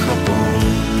del Japón.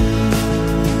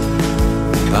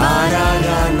 Para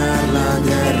ganar la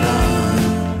guerra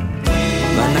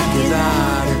van a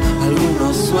quedar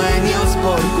algunos sueños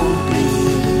por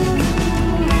cumplir.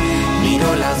 Miro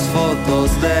las fotos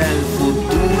del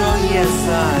futuro y es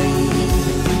ahí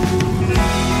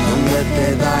donde te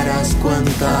darás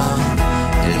cuenta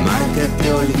el mar que te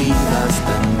olvidas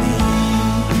de mí.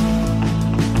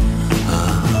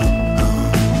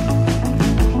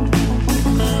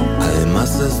 Además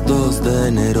es 2 de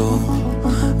enero,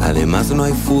 además no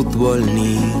hay fútbol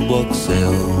ni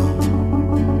boxeo.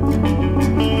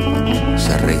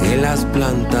 Ya regué las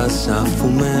plantas, ya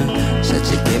fumé, ya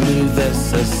chequé 1000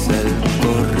 veces el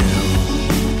correo.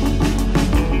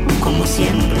 Como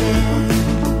siempre,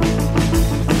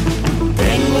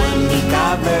 tengo en mi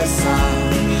cabeza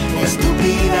la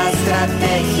estúpida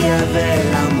estrategia del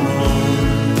amor,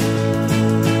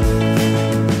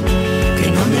 que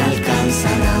no me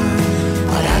alcanzará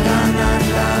para ganar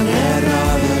la guerra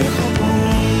del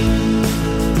Japón.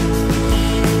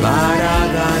 Para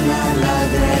ganar la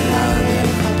guerra del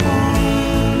Japón.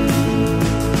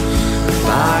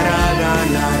 Para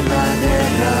ganar la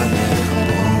guerra del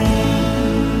Japón.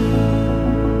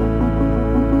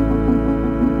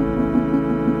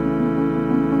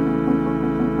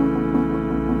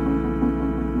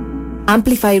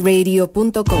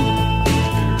 Amplifyradio.com.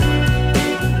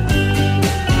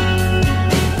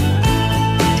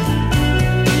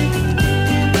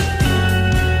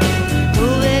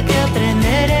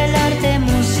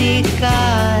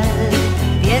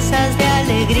 Piezas de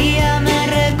alegría me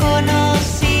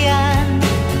reconocían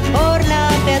por la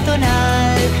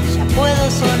peatonal. Ya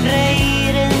puedo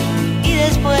sonreír y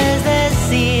después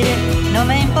decir: no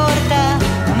me importa,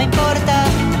 no me importa,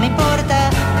 no me importa,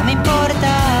 no me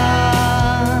importa.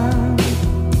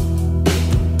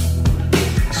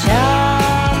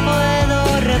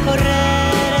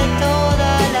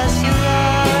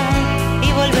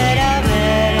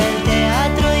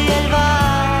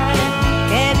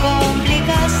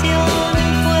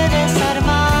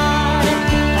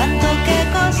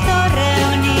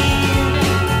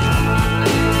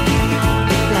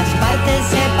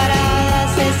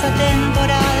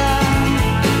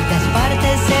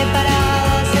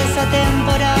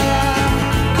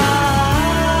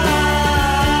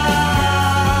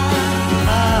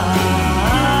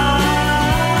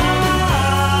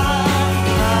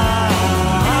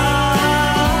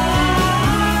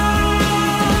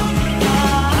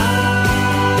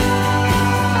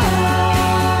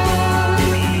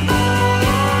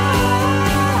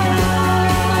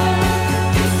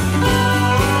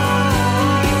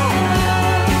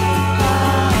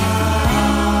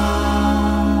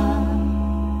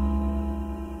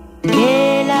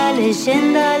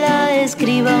 leyenda la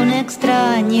escriba un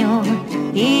extraño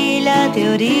y la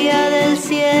teoría del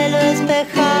cielo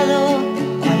espejado,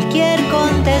 cualquier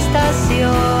contestación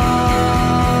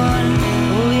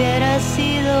hubiera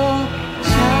sido: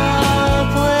 ya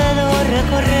puedo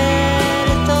recorrer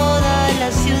toda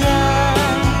la ciudad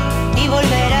y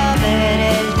volver a ver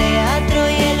el teatro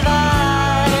y el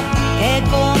bar. Qué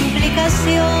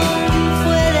complicación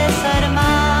fue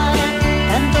desarmar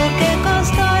tanto que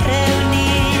costó reunir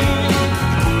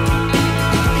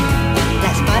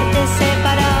las partes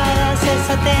separadas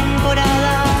esa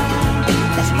temporada,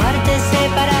 las partes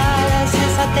separadas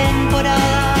esa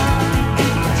temporada,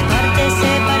 las partes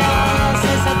separadas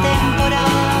esa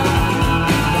temporada,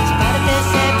 las partes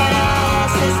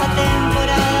separadas esa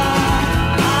temporada.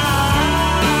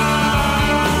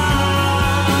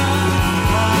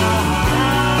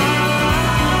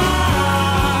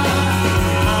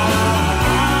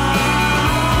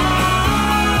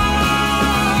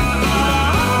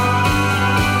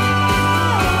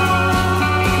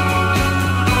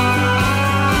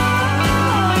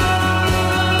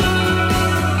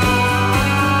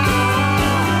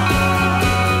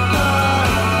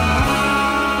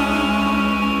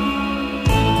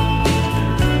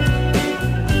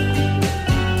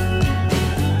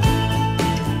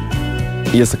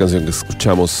 Y esta canción que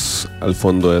escuchamos al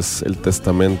fondo es El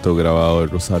Testamento, grabado de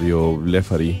Rosario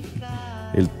Blefari,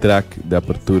 el track de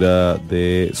apertura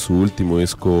de su último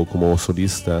disco como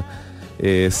solista,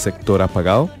 Sector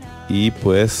Apagado. Y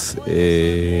pues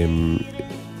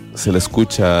se le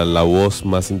escucha la voz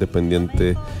más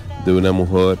independiente de una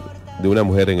mujer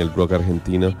en el rock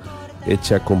argentino,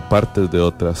 hecha con partes de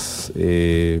otras,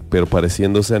 pero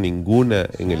pareciéndose a ninguna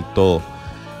en el todo.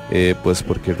 Pues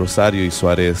porque Rosario y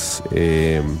Suárez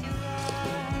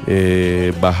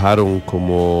bajaron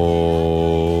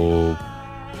como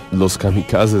los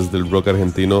kamikazes del rock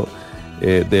argentino,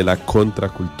 de la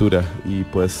contracultura, y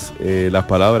pues la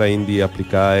palabra indie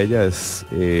aplicada a ella es,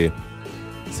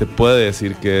 se puede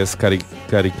decir que es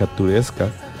caricaturesca,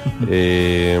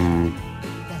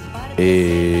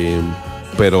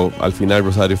 pero al final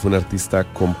Rosario fue una artista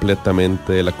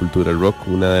completamente de la cultura del rock,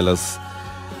 una de las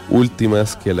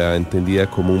últimas que la entendía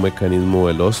como un mecanismo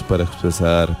veloz para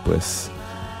expresar pues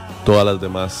todas las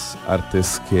demás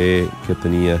artes que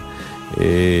tenía,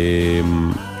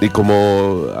 y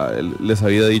como les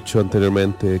había dicho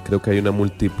anteriormente, creo que hay una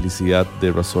multiplicidad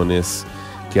de razones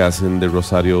que hacen de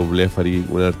Rosario Blefari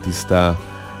una artista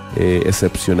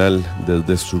excepcional,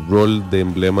 desde su rol de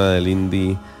emblema del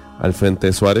indie al frente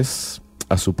de Suárez,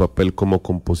 a su papel como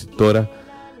compositora,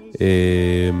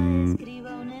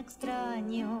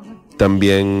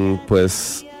 también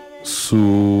pues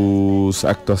sus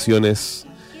actuaciones,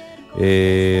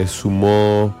 su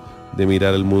modo de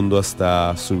mirar el mundo,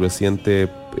 hasta su reciente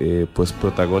pues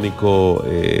protagónico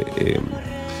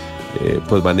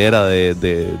pues manera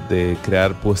de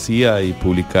crear poesía y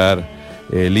publicar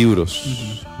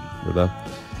libros, ¿verdad?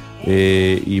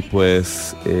 Y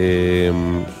pues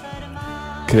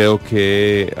creo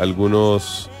que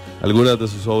algunas de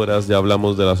sus obras, ya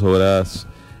hablamos de las obras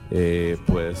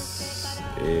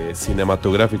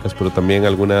cinematográficas, pero también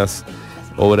algunas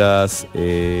obras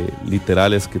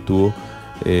literales que tuvo,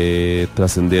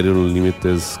 trascendieron los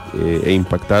límites e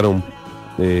impactaron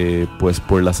pues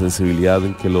por la sensibilidad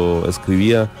en que lo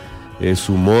escribía,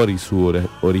 su humor y su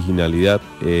originalidad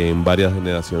en varias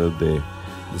generaciones de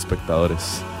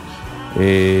espectadores.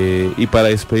 Y para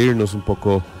despedirnos un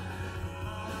poco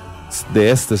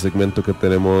de este segmento que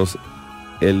tenemos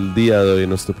el día de hoy en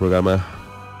nuestro programa,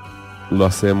 lo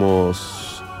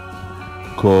hacemos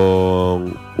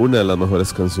con una de las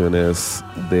mejores canciones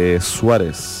de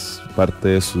Suárez, parte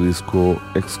de su disco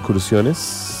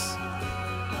Excursiones.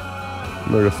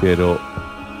 Me refiero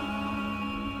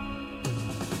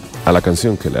a la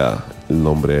canción que le da el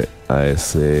nombre a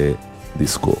ese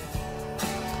disco.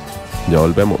 Ya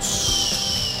volvemos.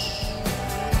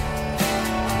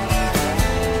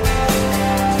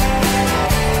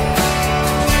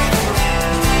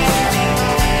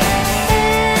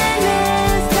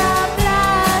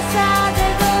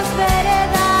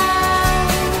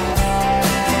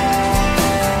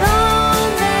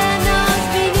 Donde nos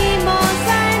vinimos a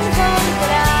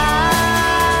encontrar.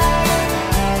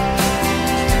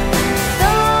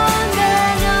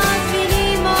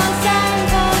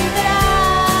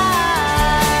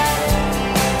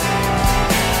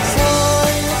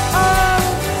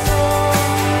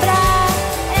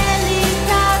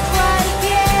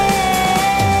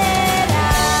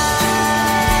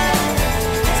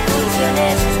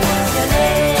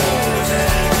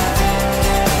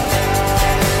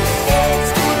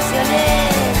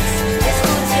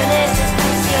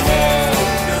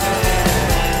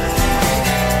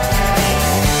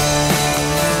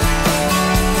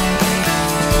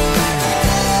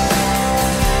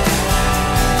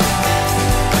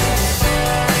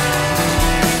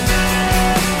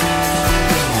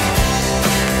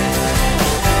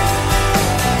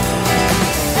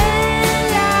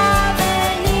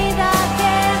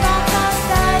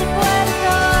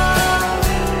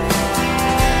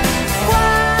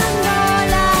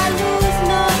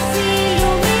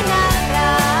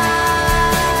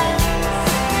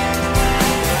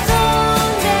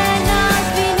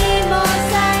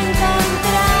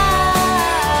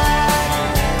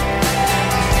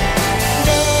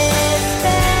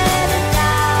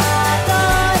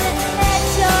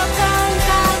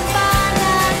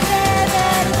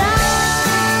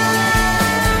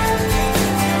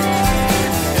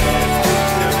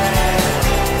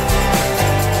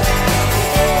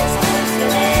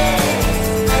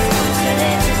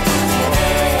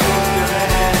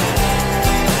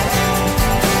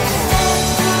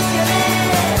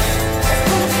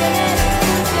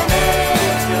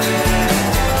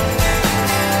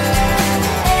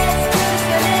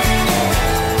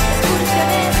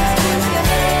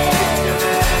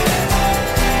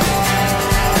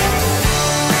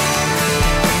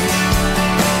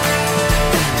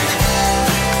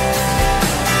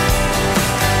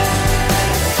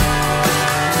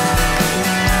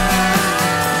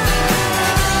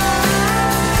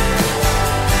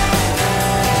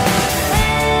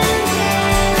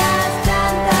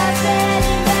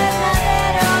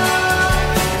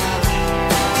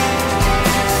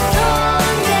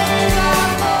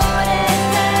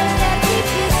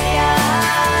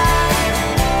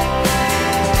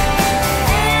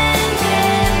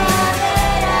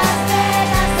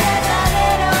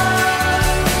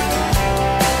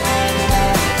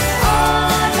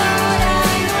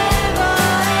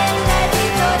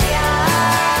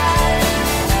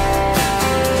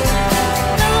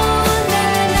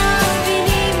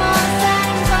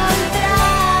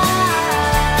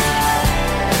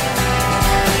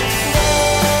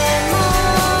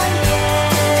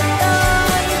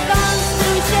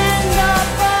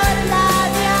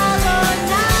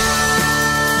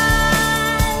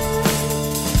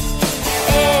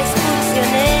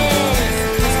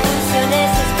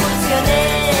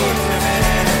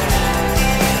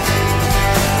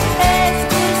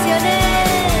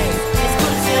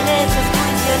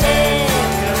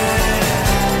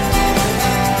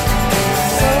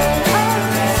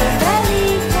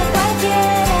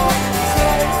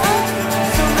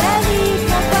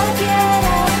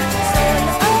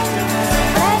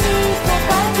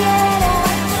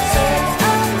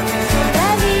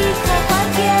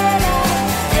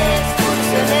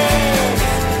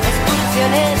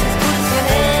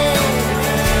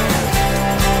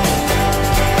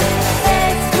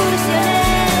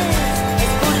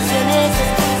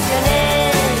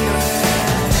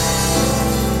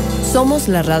 Somos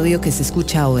la radio que se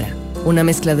escucha ahora. Una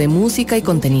mezcla de música y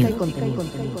contenido.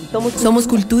 Somos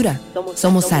cultura.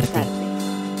 Somos arte.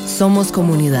 Somos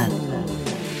comunidad.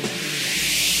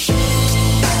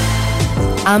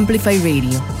 Amplify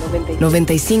Radio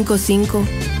 95.5.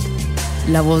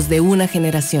 La voz de una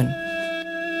generación.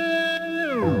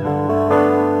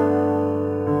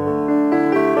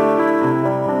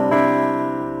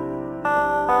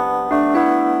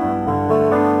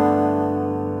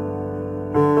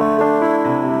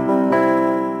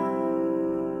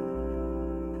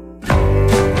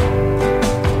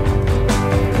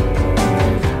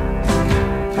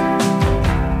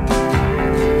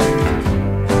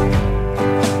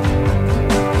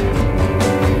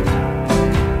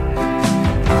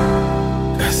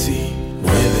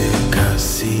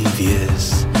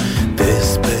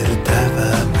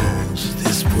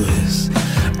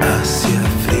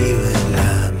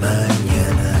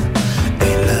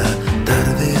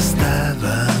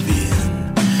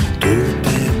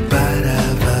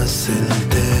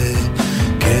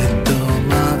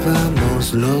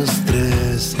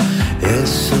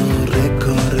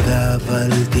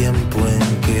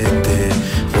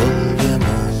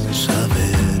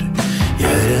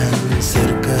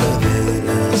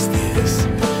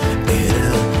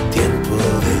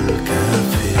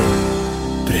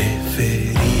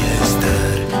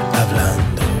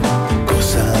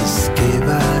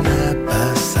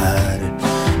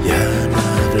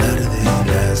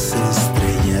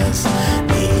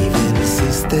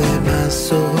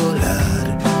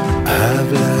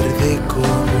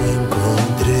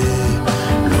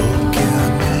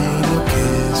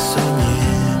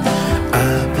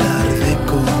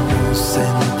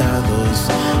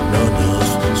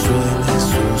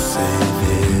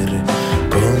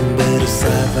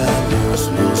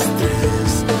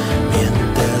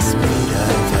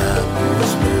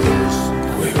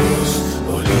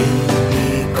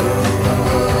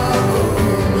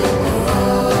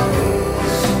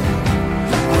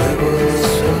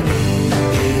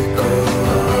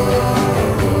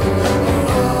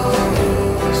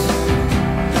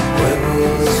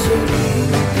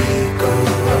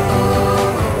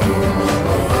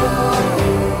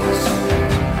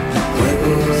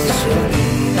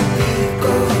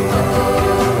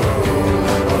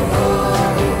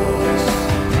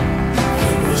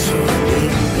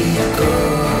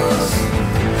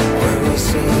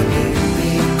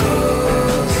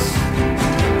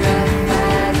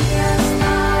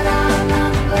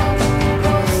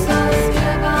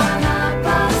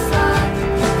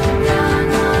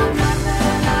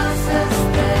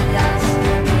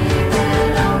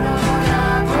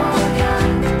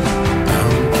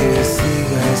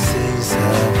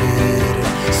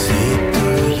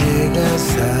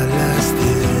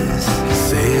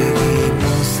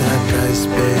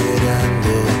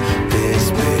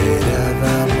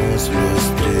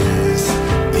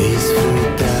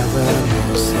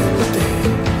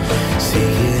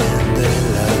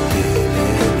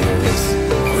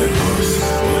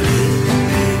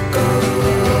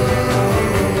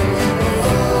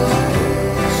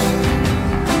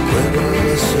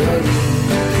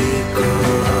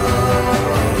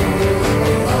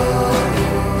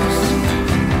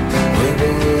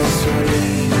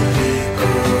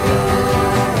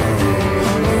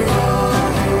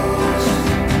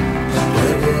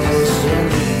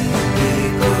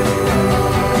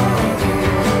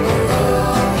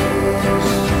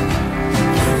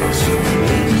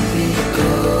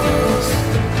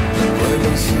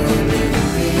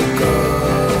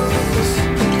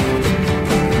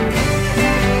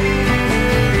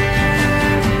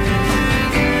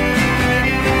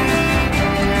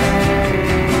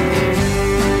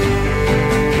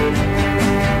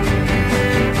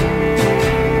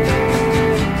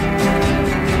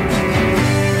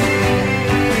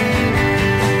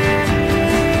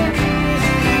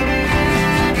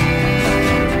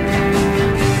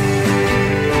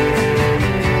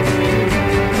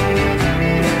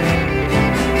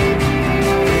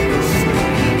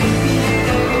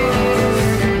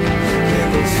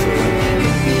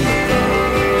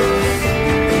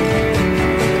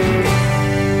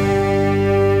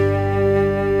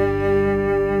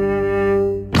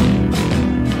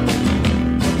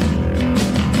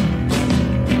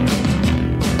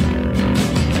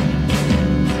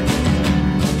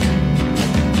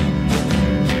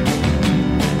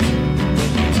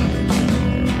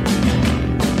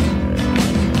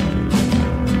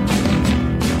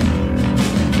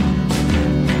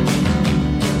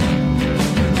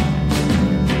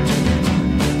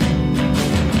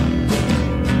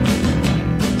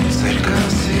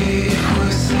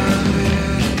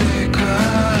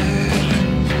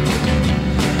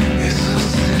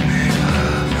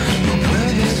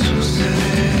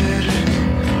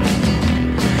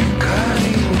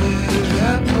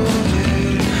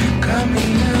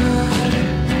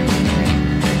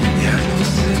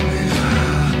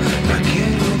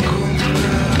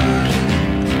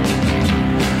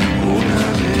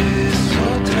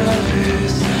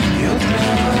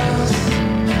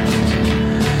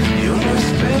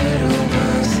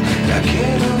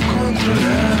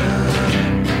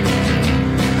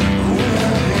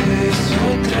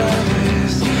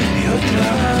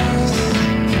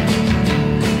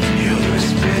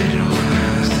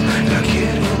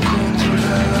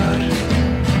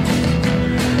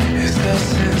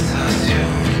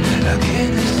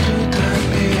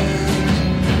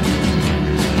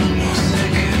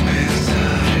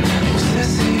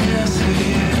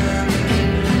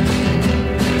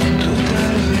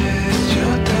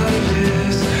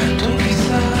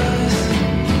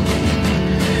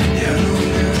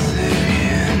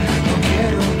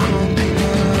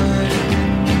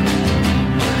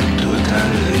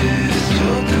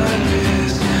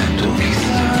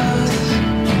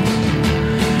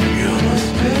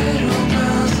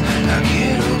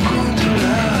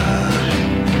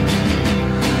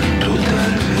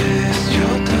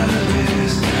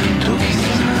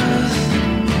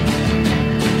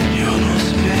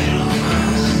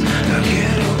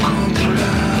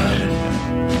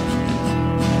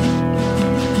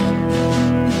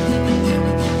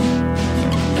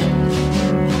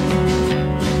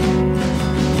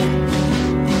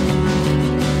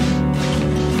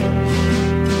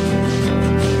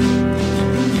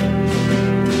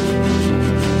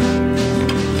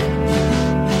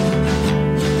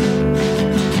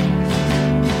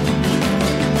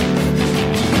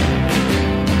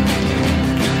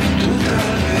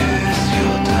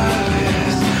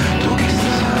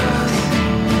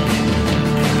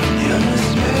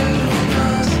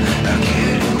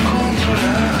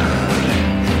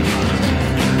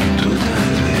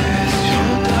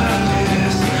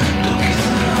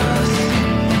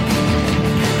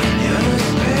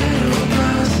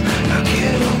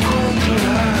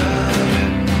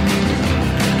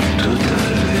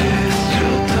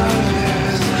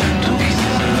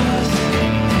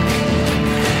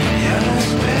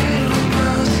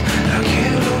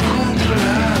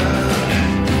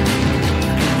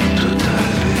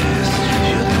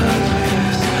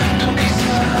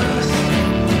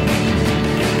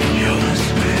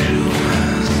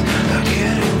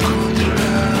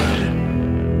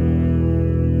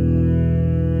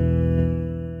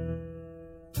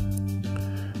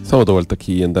 Estamos de vuelta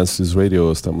aquí en Dance This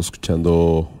Radio. Estamos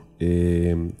escuchando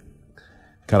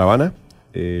Caravana,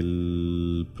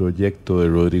 el proyecto de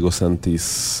Rodrigo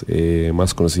Santis,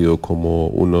 más conocido como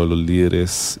uno de los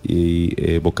líderes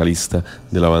y vocalista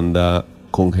de la banda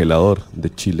Congelador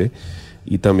de Chile,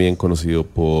 y también conocido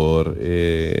por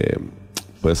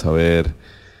pues haber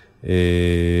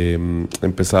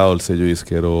empezado el sello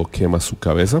disquero Quema Su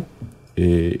Cabeza.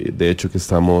 De hecho, que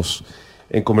estamos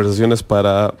en conversaciones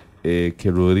para que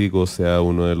Rodrigo sea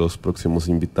uno de los próximos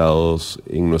invitados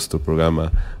en nuestro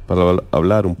programa para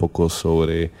hablar un poco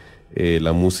sobre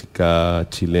la música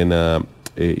chilena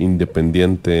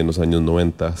independiente en los años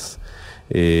 90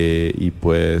 y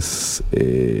pues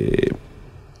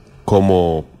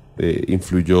cómo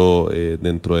influyó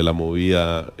dentro de la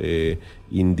movida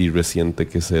indie reciente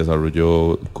que se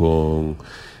desarrolló con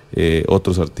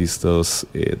otros artistas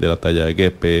de la talla de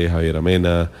Gepe, Javier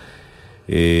Amena,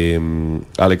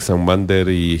 Alex Ambander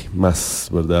y más,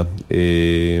 ¿verdad?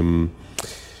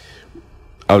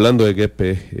 Hablando de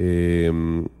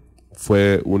Gepe,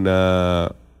 fue un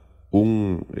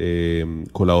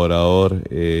colaborador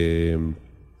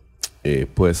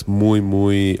pues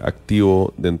muy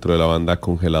activo dentro de la banda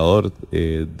Congelador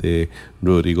de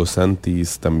Rodrigo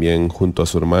Santis, también junto a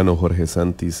su hermano Jorge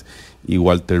Santis y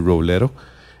Walter Roblero,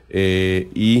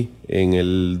 y en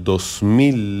el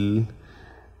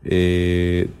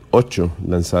 2008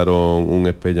 lanzaron un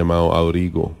EP llamado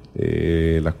Abrigo,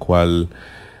 la cual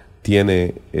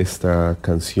tiene esta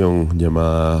canción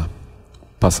llamada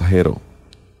Pasajero,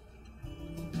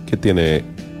 que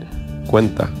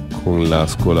cuenta con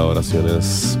las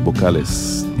colaboraciones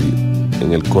vocales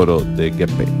en el coro de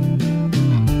Gepe.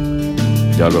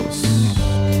 Ya hablamos.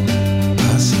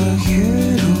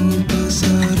 Pasajero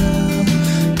pasará,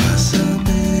 pasa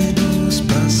menos,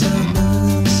 pasa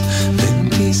más,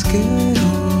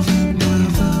 ventisquero,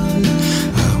 vendaval,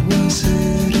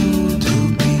 aguacero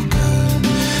tropical,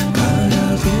 para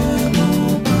bien o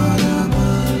para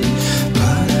mal,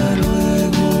 para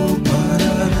luego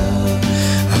parará,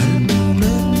 al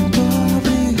momento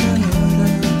abrigará,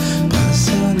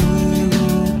 pasa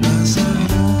luego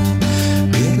pasará,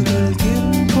 pierdo el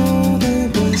tiempo,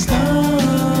 debo estar,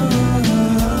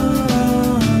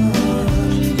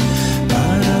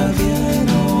 para bien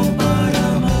o para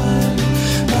mal,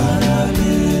 para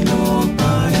bien o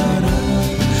parará,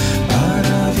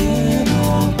 para bien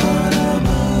o para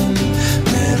mal,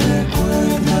 me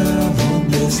recuerda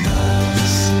dónde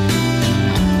estás.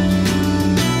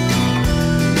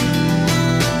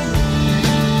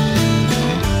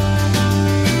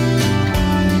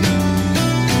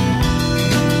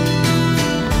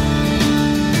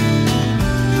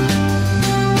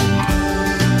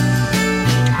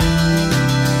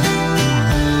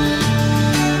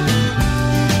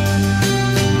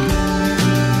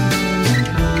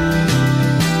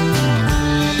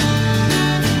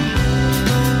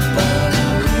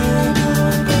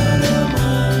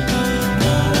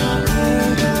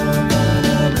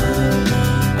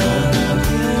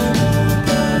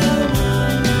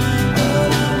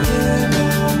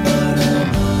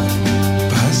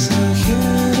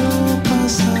 Pasajero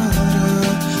pasará,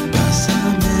 pasa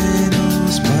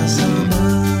menos, pasa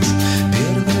más,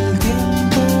 pierdo el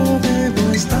tiempo, debo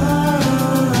estar,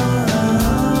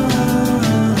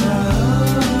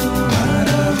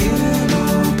 para bien o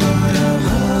para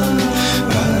mal,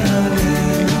 para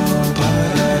bien o para bien o para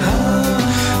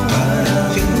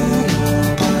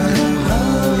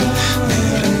mal, me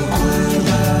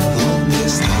recuerda dónde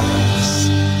estás.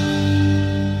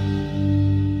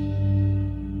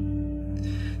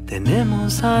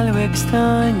 Tenemos algo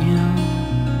extraño,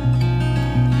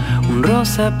 un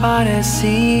roce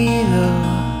parecido,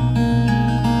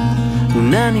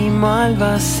 un animal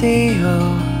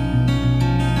vacío,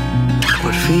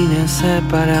 por fines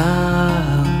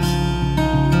separados,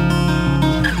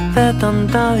 de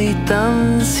tanta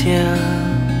distancia.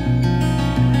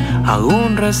 Hago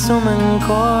un resumen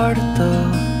corto,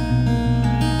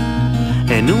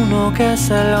 en uno que es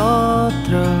el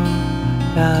otro,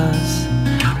 las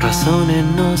razones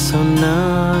no son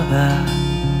nada.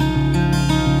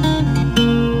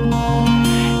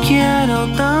 Quiero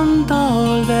tanto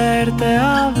volverte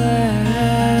a ver,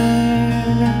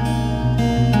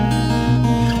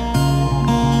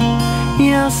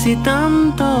 y así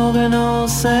tanto que no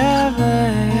se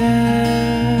ve.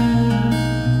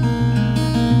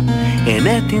 En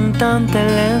este instante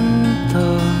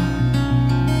lento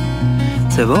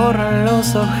se borran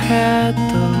los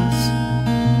objetos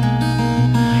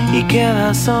y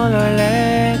queda solo el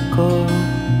eco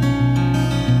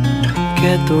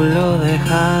que tú lo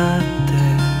dejaste.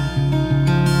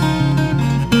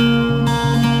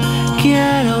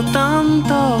 Quiero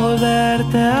tanto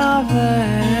volverte a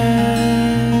ver,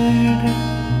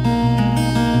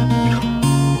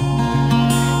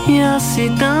 y así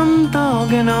tanto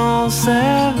que no se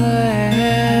ve.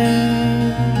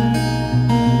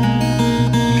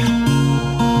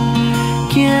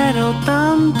 Quiero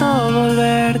tanto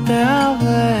volverte a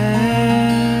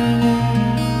ver,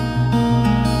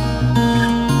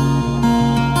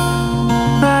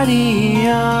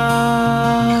 daría.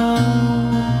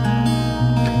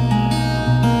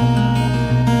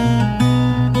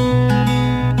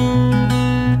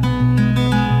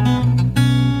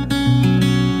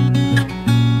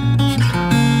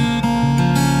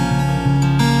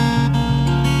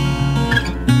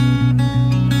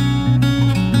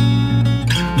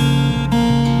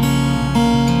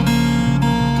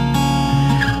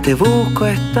 Te busco,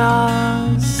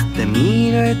 estás, te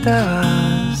miro y te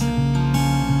vas.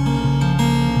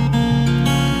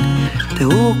 Te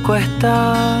busco,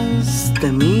 estás,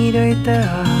 te miro y te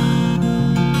vas.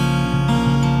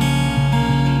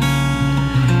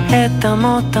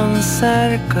 Estamos tan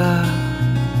cerca,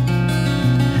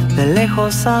 de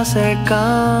lejos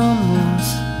acercamos,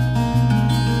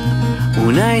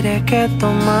 un aire que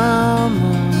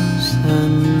tomamos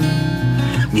en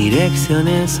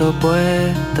direcciones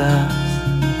opuestas.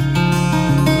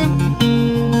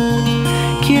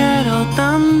 Quiero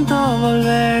tanto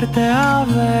volverte a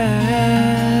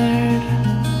ver,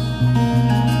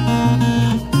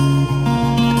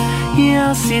 y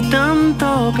así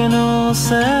tanto que no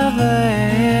se ve.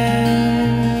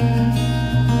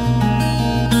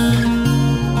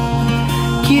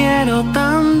 Quiero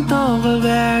tanto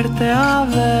volverte a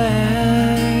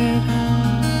ver,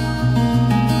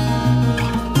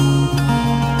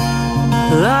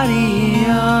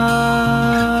 daría.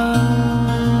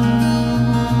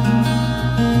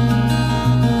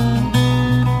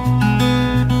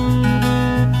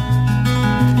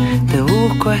 Te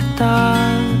busco,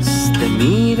 estás, te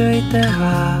miro y te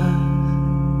vas.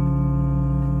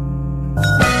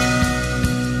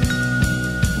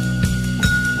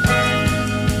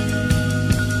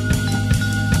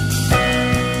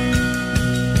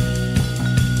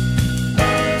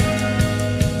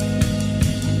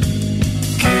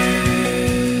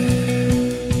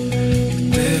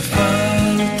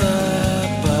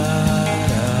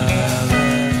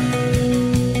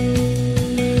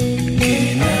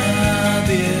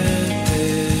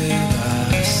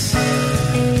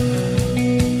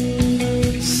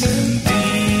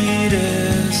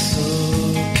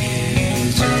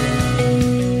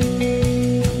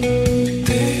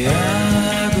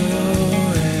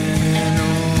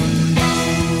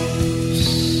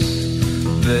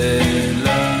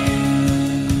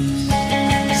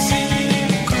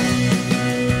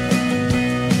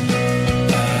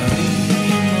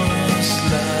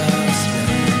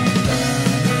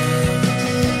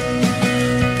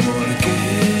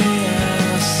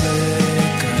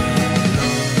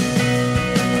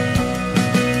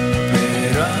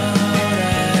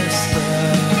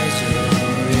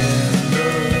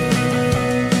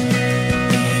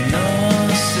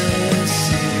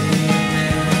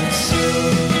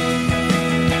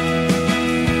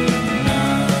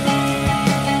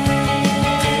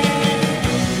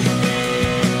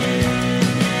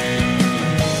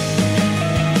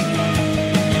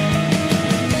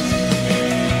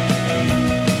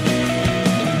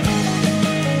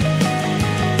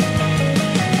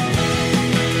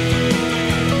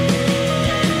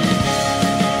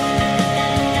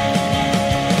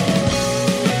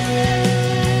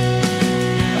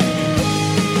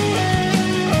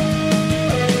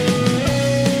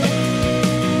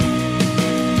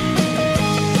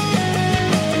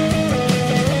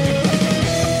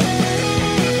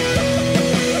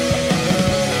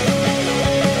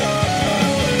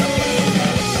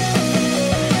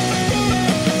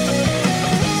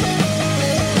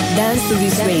 Dance to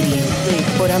This Radio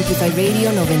por Amplify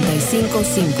Radio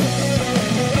 95.5.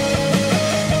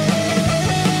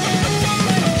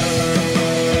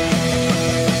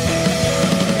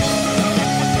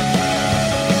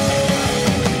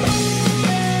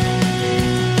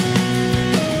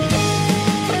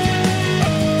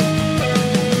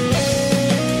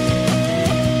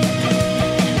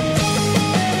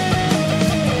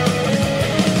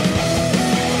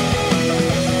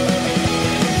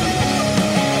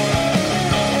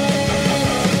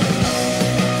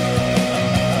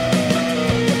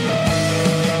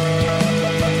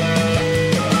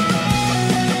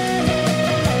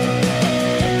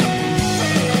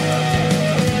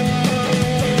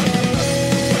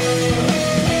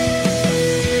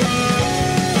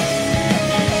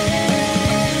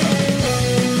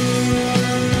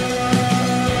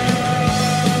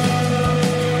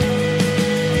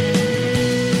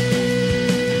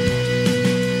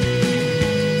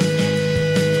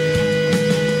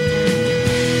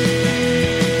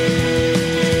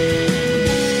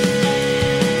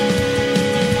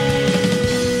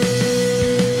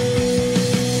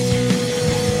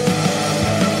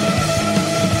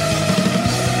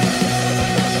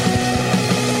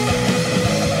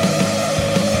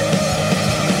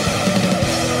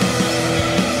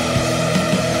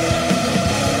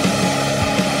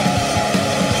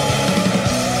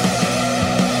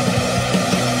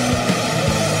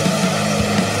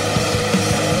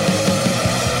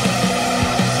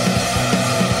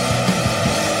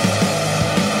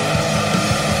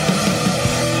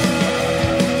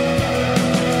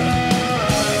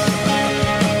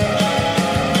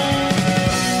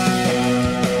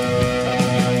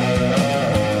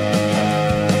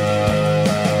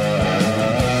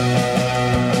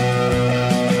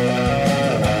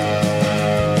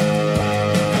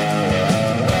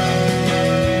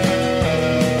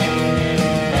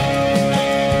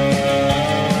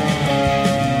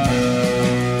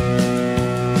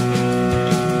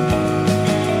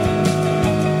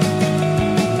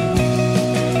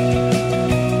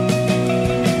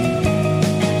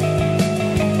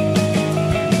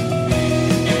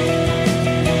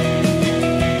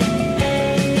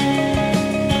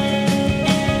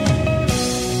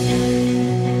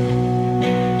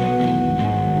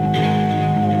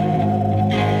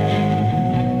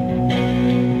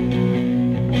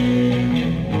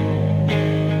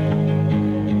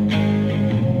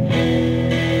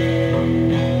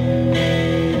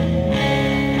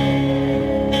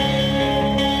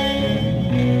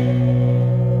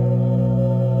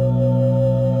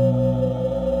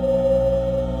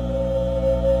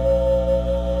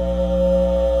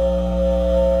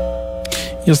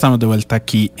 Ya estamos de vuelta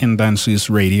aquí en Dance Is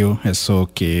Radio.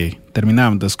 Eso que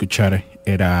terminábamos de escuchar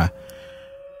era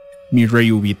Mi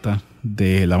Rey Ubita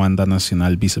de la banda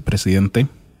nacional Vicepresidente.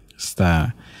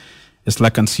 Esta es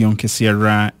la canción que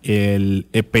cierra el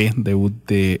EP debut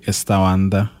de esta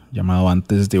banda llamado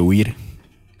Antes de Huir,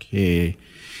 que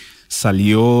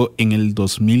salió en el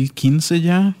 2015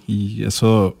 ya, y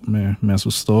eso me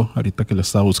asustó ahorita que lo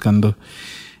estaba buscando,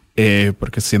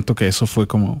 porque siento que eso fue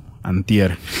como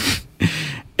antier.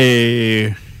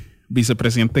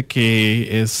 Vicepresidente,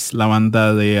 que es la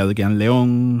banda de Adrián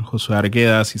León, Josué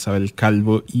Arguedas, Isabel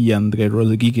Calvo y André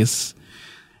Rodríguez.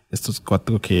 Estos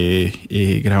 4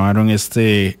 que grabaron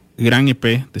este gran EP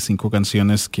de 5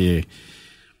 canciones que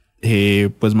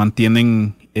pues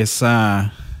mantienen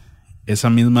esa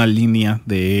misma línea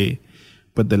de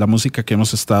la música que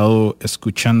hemos estado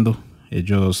escuchando.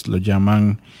 Ellos lo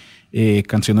llaman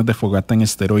canciones de fogata en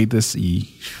esteroides,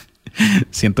 y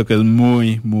siento que es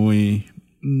muy, muy,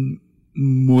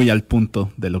 muy al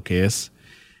punto de lo que es.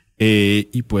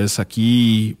 Y pues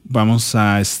aquí vamos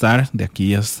a estar de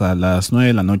aquí hasta las 9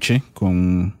 de la noche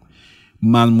con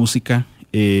más música.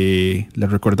 Les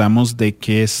recordamos de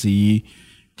que si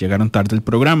llegaron tarde al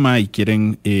programa y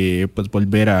quieren pues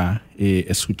volver a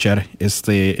escuchar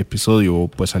este episodio o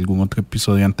pues algún otro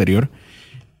episodio anterior,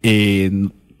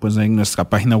 pues en nuestra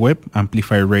página web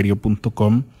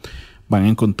amplifyradio.com van a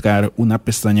encontrar una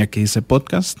pestaña que dice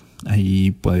podcast.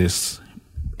 Ahí pues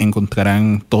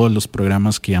encontrarán todos los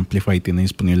programas que Amplify tiene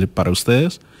disponible para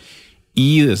ustedes,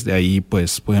 y desde ahí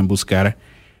pues pueden buscar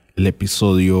el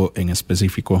episodio en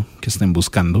específico que estén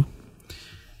buscando.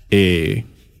 En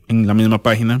la misma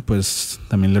página pues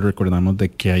también les recordamos de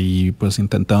que ahí pues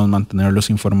intentamos mantenerlos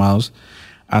informados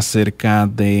acerca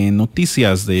de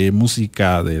noticias de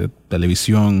música, de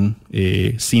televisión,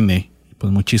 cine,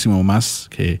 pues muchísimo más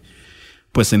que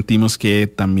pues sentimos que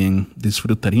también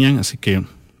disfrutarían. Así que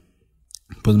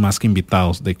pues más que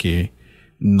invitados de que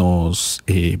nos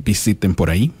visiten por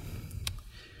ahí.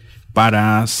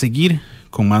 Para seguir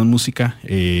con más música,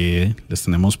 les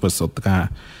tenemos pues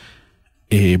otra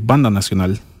banda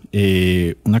nacional,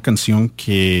 una canción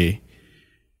que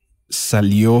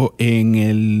salió en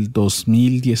el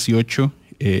 2018,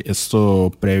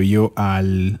 esto previo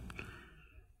al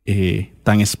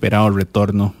tan esperado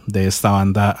retorno de esta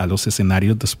banda a los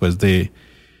escenarios después de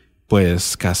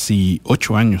pues casi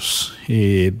 8 años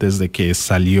desde que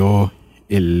salió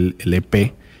el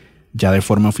EP ya de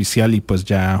forma oficial, y pues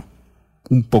ya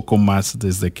un poco más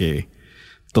desde que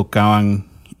tocaban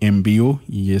en vivo.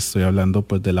 Y estoy hablando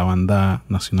pues de la banda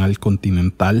nacional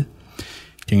Continental,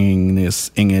 que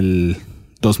en el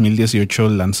 2018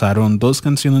 lanzaron 2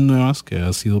 canciones nuevas, que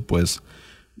ha sido pues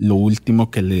lo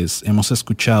último que les hemos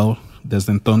escuchado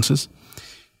desde entonces.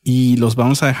 Y los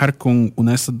vamos a dejar con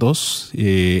una de estas 2.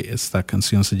 Esta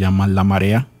canción se llama La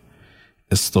Marea.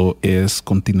 Esto es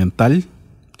Continental.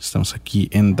 Estamos aquí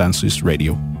en Dance Is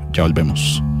Radio. Ya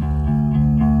volvemos.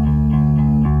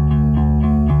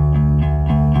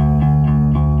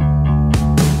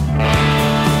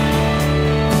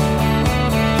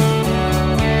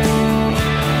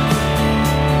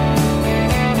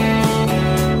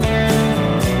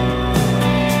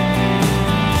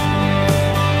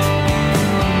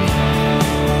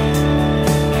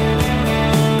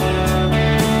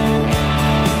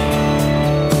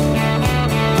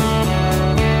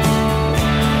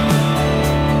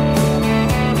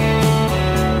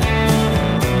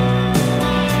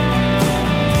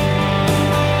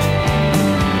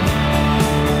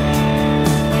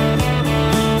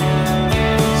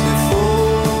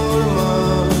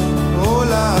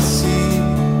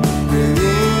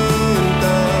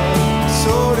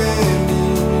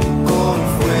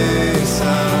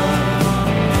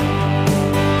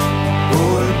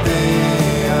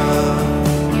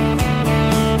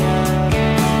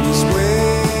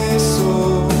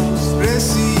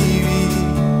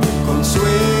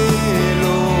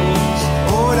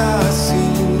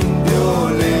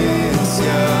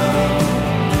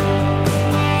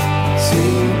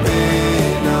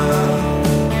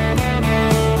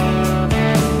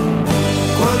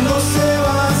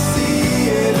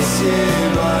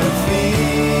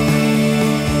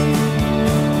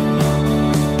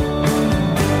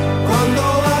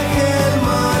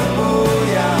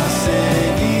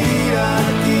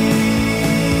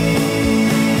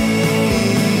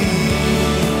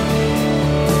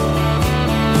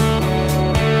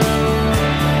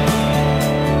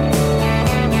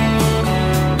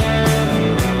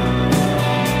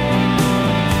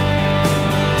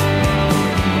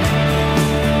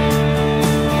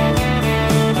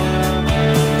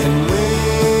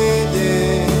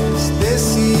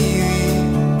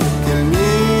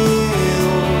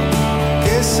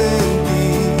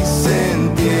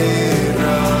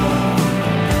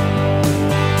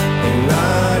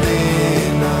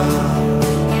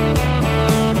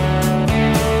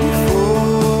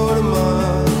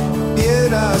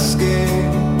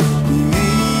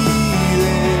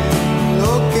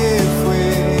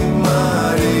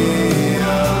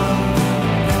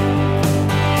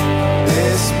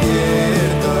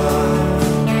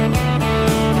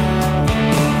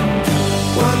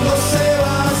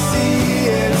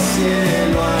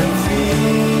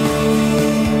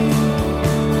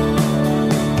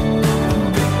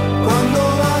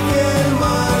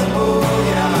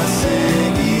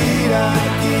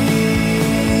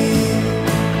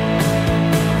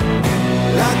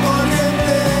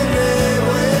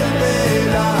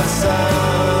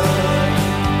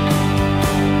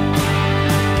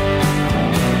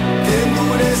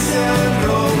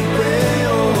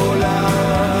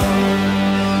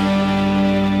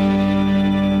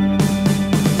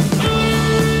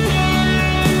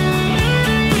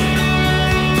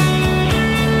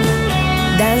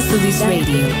 This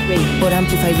Radio por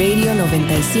Amplify Radio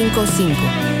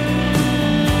 95.5.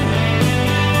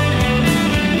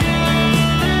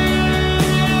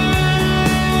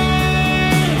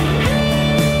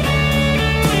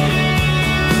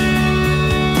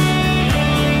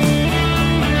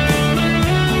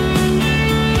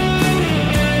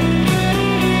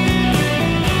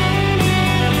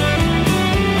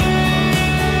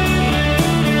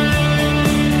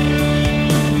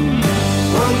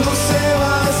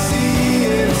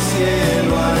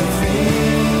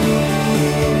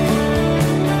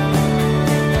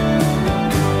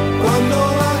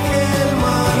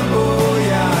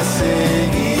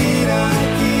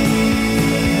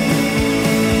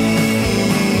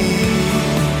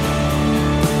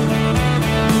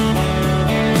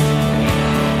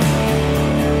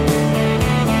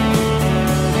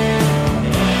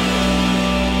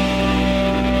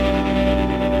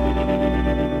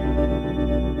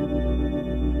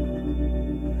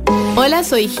 Hola,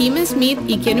 soy Jim Smith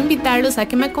y quiero invitarlos a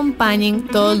que me acompañen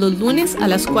todos los lunes a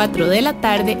las 4 de la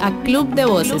tarde a Club de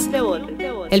Voces,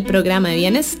 el programa de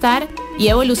bienestar y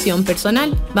evolución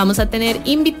personal. Vamos a tener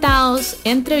invitados,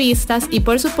 entrevistas y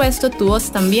por supuesto tu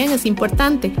voz también es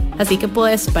importante, así que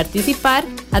puedes participar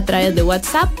a través de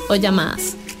WhatsApp o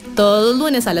llamadas. Todos los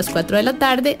lunes a las 4 de la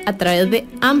tarde a través de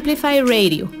Amplify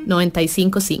Radio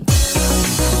 95.5.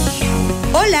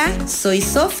 Hola, soy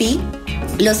Sophie.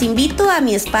 Los invito a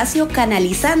mi espacio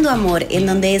Canalizando Amor, en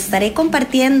donde estaré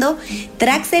compartiendo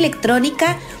tracks de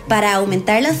electrónica para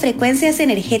aumentar las frecuencias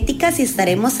energéticas y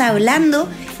estaremos hablando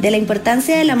de la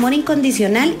importancia del amor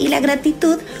incondicional y la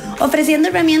gratitud, ofreciendo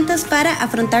herramientas para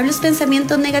afrontar los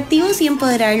pensamientos negativos y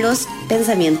empoderar los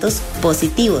pensamientos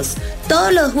positivos.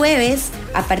 Todos los jueves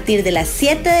a partir de las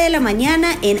 7 de la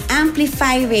mañana en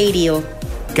Amplify Radio.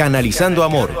 Canalizando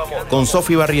Amor con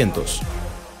Sofi Barrientos.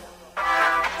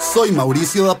 Soy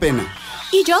Mauricio da Pena.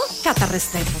 Y yo, Cata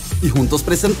Restrepo. Y juntos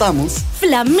presentamos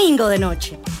Flamingo de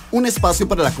Noche, un espacio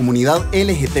para la comunidad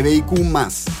LGTBIQ+.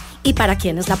 ¿Y para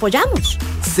quienes la apoyamos?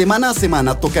 Semana a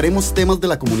semana tocaremos temas de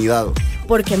la comunidad.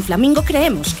 Porque en Flamingo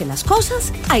creemos que las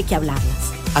cosas hay que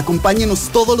hablarlas. Acompáñenos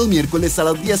todos los miércoles a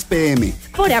las 10 p.m.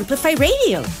 por Amplify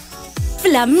Radio.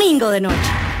 Flamingo de Noche.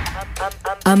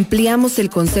 Ampliamos el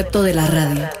concepto de la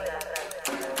radio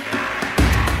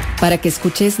para que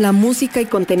escuches la música y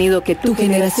contenido que tu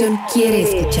generación quiere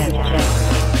escuchar.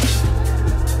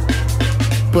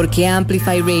 Porque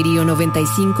Amplify Radio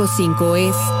 95.5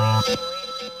 es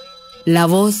la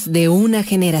voz de una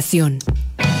generación.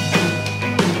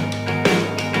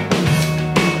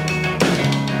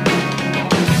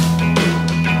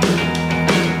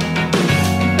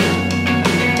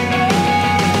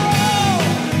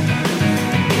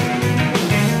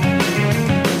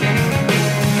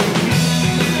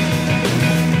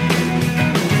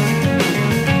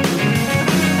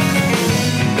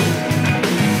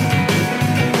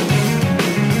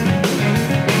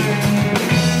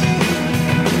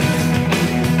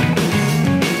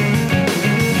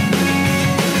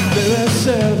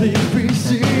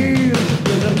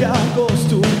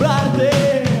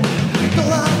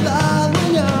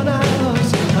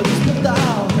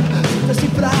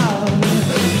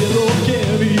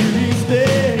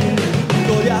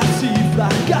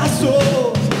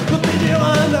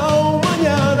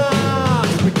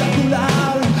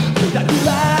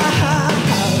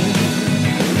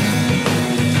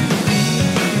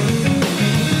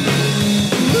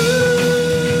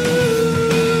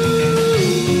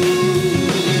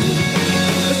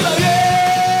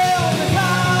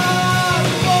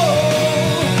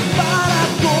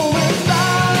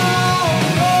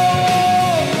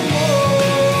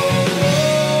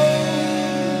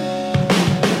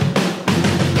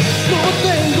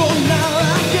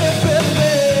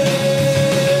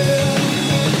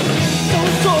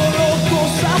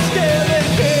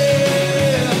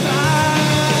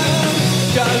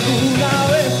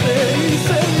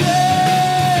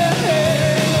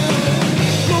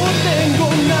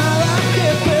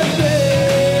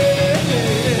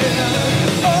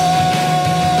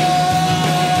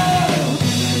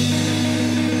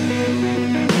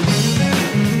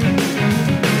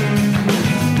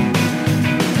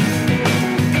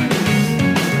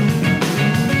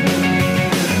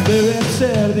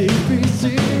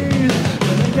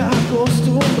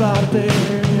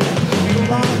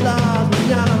 Todas las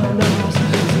mañanas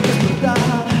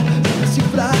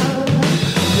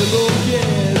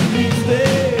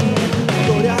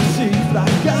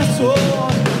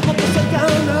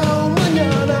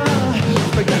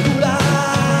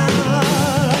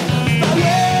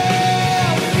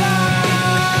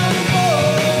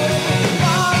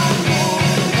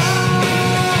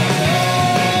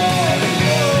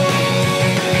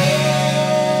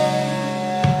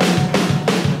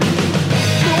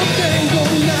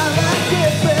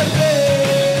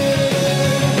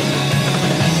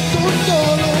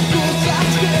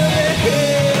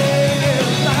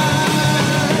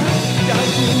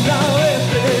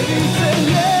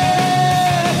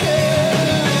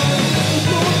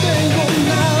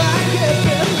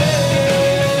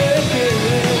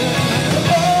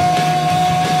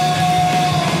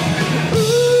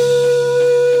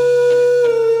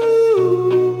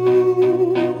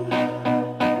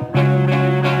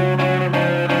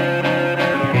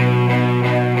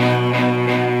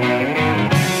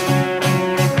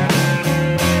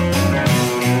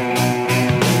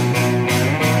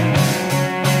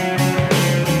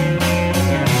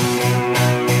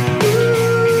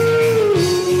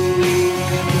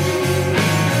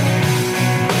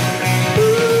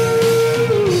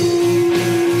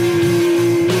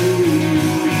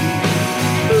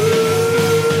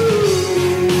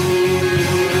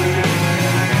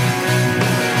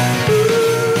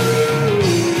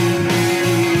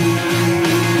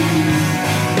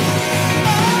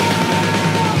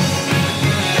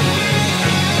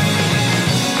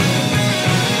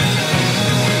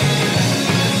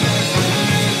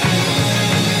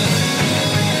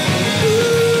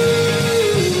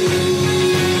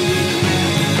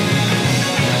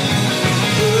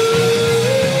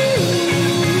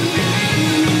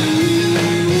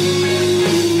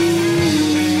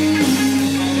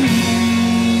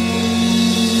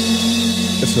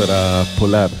Eso era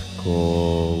Polar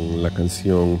con la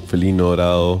canción Felino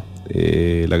Dorado,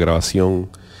 la grabación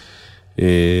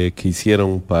que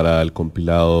hicieron para el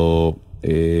compilado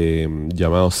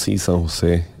llamado Sí San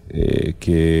José,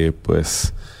 que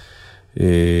pues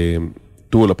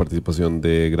tuvo la participación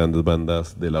de grandes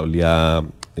bandas de la oleada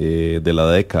de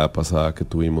la década pasada que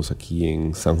tuvimos aquí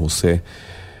en San José,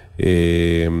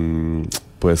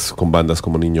 pues con bandas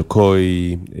como Niño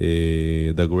Coy,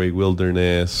 The Great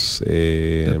Wilderness,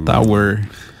 The Tower,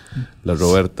 Las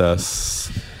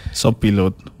Robertas,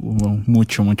 Sopilot, hubo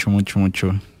mucho.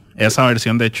 Esa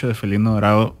versión, de hecho, de Felino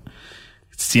Dorado,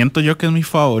 siento yo que es mi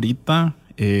favorita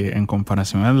en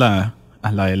comparación a la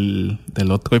del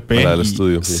otro EP. A la del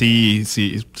estudio. Sí,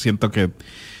 siento que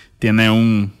tiene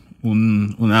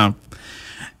una...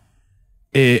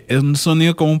 es un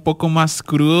sonido como un poco más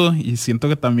crudo y siento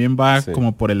que también va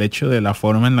como por el hecho de la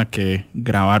forma en la que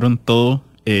grabaron todo,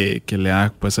 que le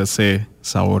da pues ese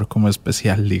sabor como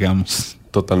especial, digamos.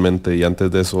 Totalmente, y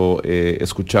antes de eso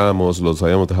los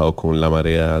habíamos dejado con La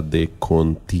Marea de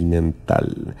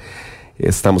Continental.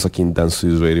 Estamos aquí en Dance to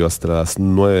This Radio hasta las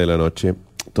 9 de la noche,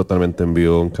 totalmente en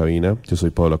vivo en cabina. Yo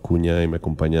soy Pablo Acuña y me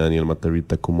acompaña Daniel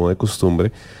Materrita como de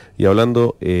costumbre. Y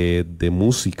hablando de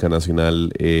música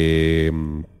nacional,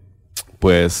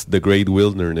 pues The Great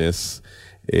Wilderness,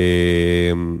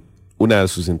 una de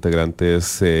sus integrantes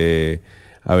se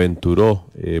aventuró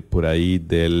por ahí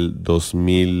del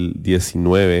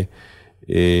 2019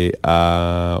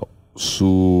 a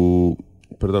su...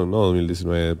 Perdón, no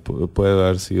 2019, puede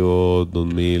haber sido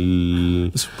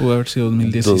 2000... Eso puede haber sido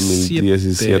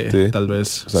 2017, tal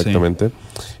vez. Exactamente.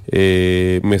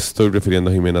 Sí. Me estoy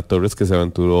refiriendo a Jimena Torres, que se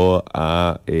aventuró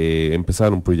a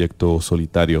empezar un proyecto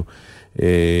solitario.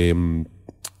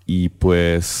 Y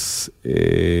pues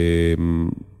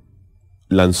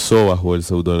lanzó bajo el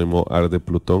seudónimo Arde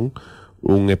Plutón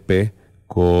un EP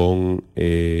con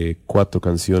 4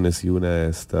 canciones, y una de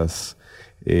estas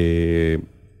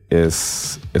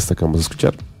es esta que vamos a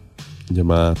escuchar,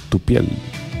 llamada Tu Piel.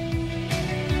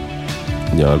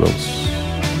 Ya volvemos.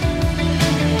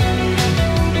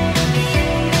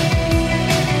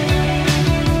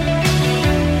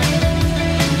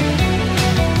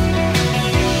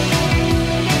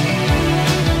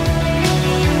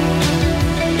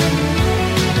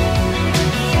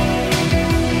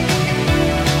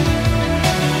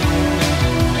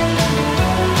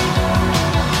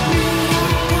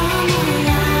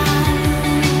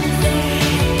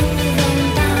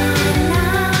 Ventana,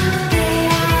 de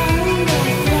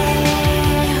a un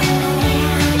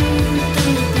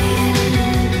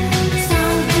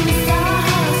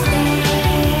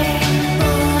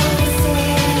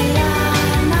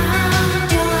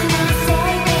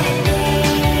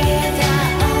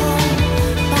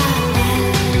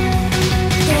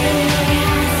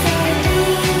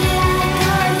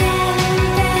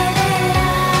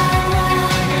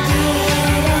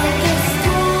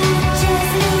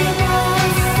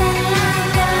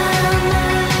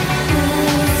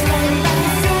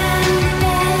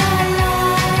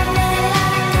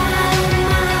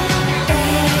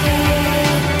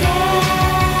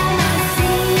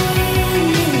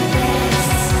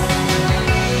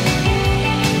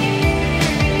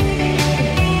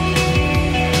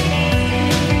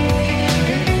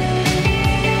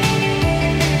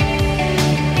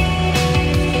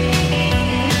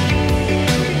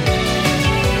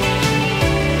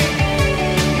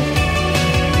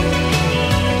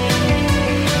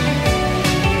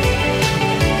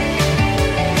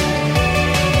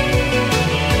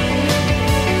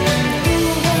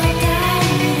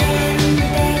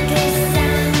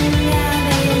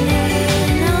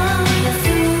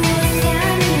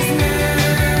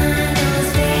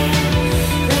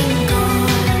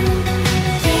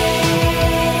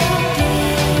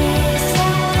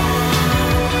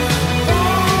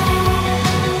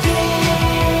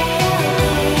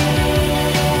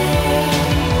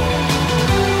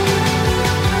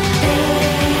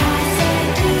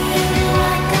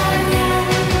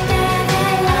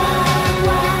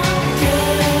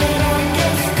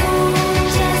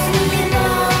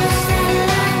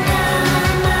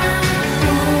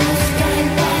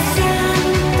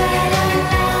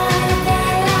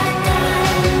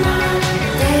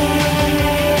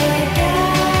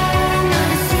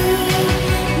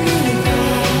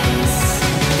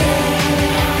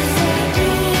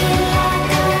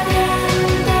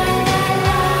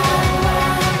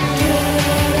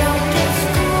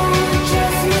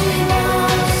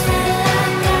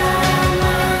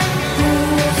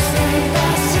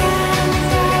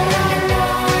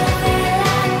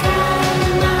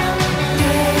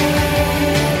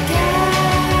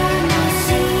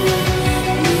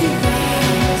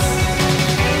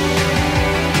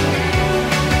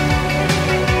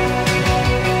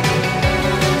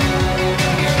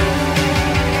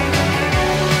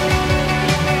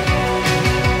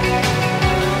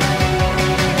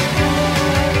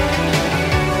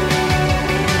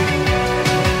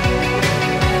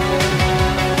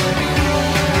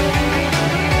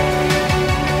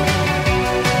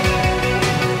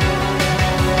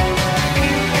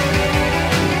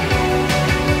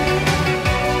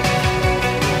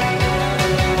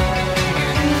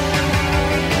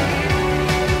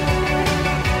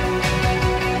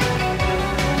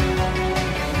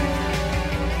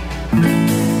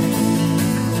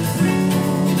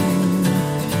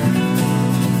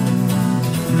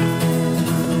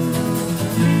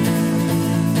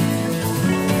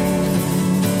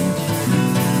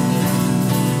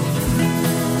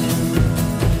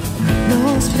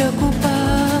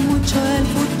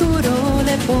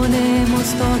ponemos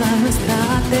toda nuestra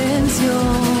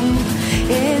atención.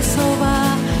 Eso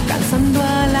va cansando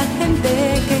a la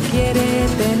gente que quiere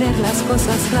tener las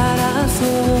cosas claras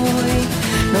hoy.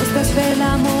 Nos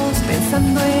desvelamos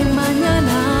pensando en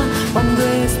mañana, cuando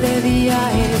este día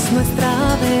es nuestra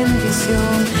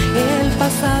bendición. El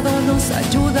pasado nos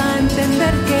ayuda a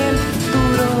entender que el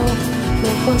futuro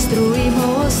lo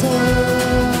construimos hoy.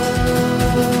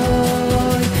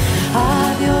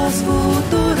 Adiós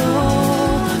futuro,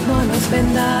 no nos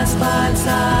vendas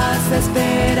falsas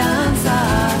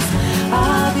esperanzas.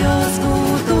 Adiós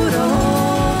futuro,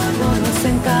 no nos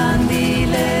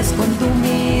encandiles con tu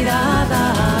mirada.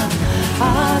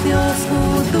 Adiós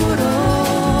futuro,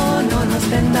 no nos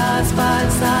vendas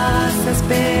falsas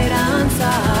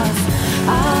esperanzas.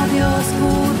 Adiós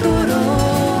futuro,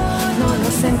 no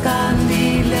nos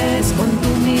encandiles con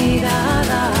tu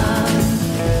mirada.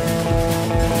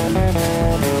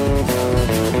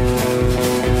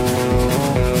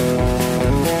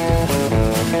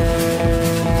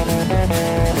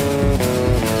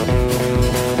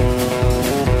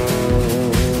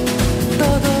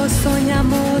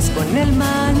 Con el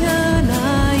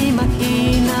mañana,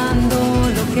 imaginando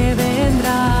lo que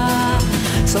vendrá.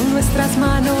 Son nuestras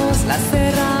manos las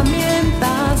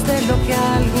herramientas de lo que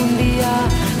algún día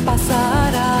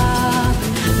pasará.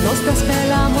 Nos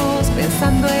desvelamos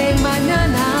pensando en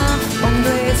mañana, cuando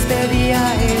este día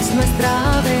es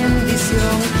nuestra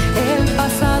bendición. El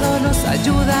pasado nos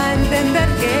ayuda a entender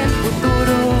que el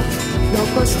futuro lo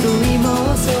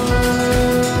construimos hoy.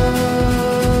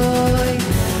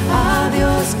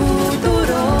 Adiós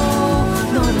futuro,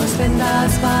 no nos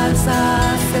vendas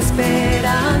falsas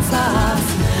esperanzas.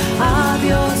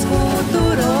 Adiós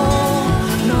futuro,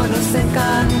 no nos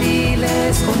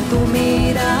encandiles con tu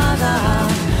mirada.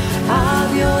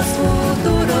 Adiós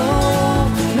futuro,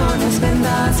 no nos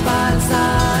vendas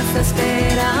falsas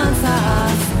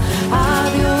esperanzas.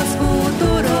 Adiós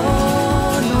futuro,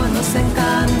 no nos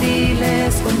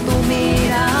encandiles con tu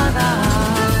mirada.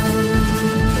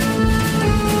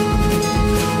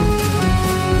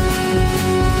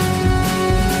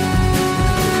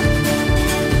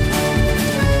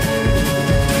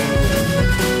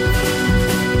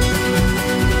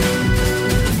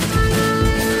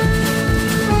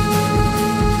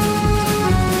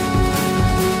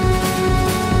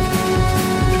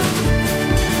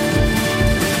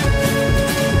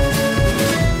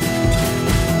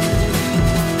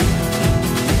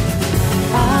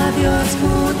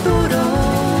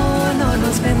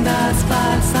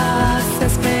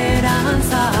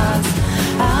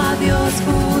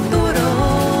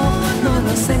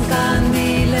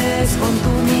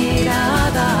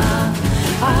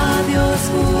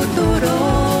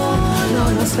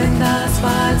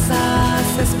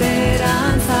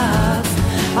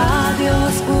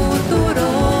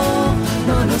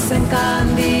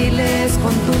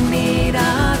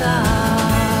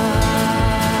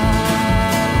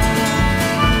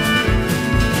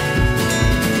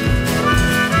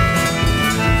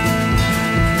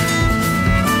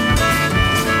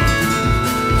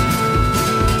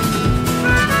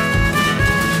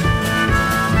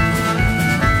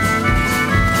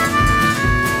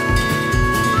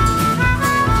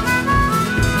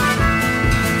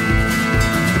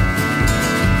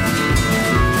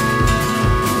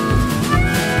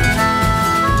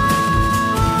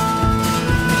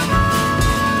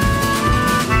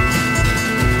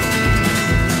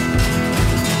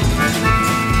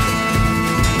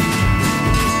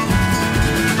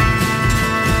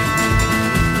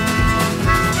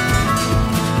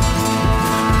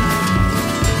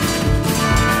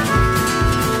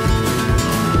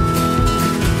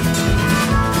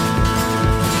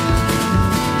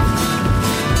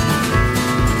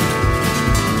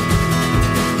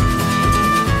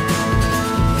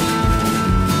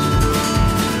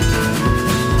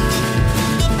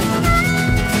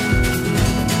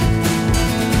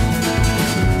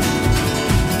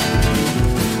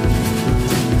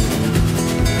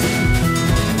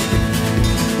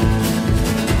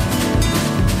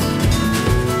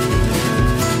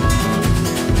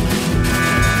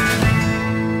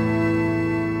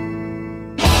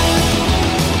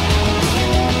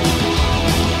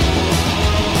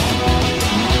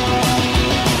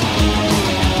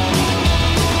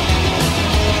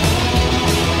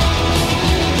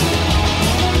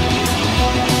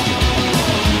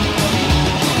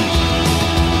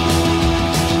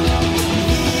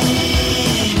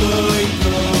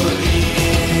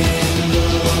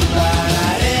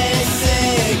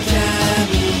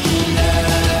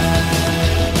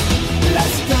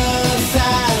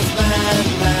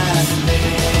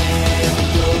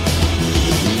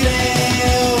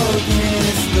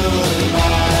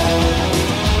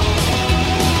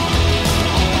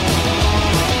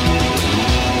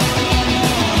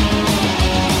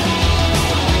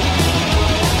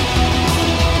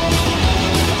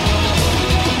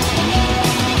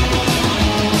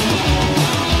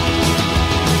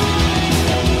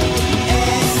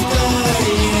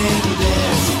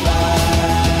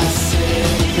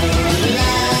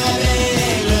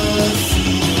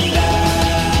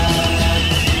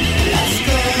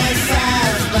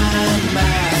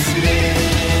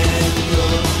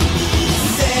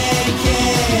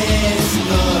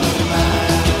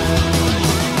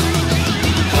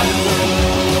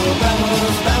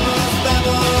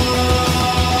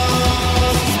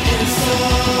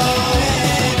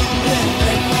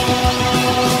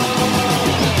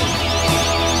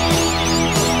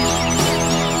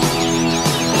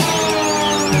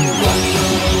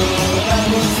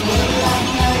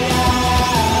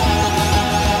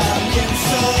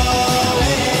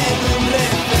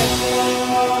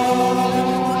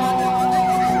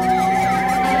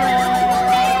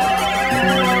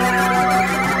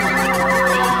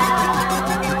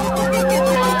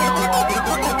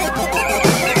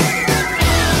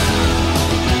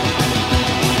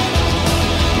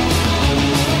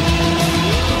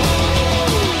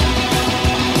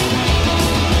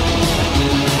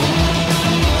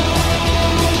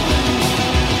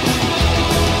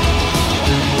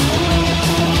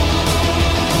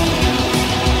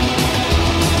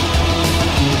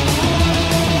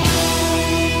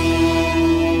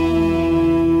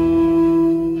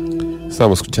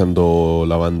 Estamos escuchando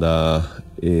la banda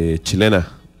chilena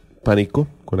Pánico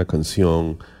con la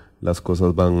canción Las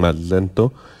cosas van más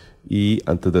lento, y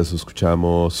antes de eso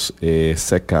escuchamos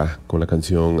Seca con la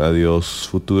canción Adiós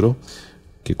Futuro,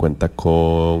 que cuenta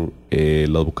con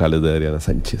los vocales de Adriana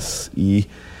Sánchez. Y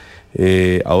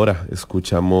ahora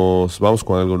vamos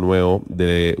con algo nuevo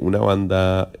de una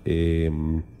banda,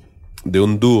 de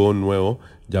un dúo nuevo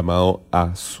llamado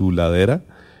Azuladera,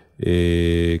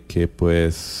 que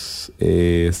pues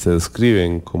se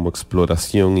describen como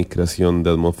exploración y creación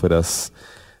de atmósferas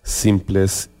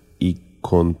simples y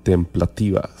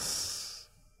contemplativas.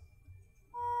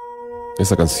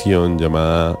 Esta canción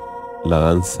llamada La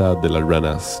danza de las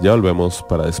ranas. Ya volvemos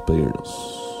para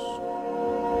despedirnos.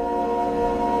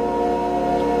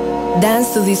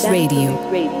 Dance to This Radio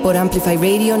por Amplify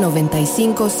Radio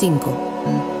 95.5.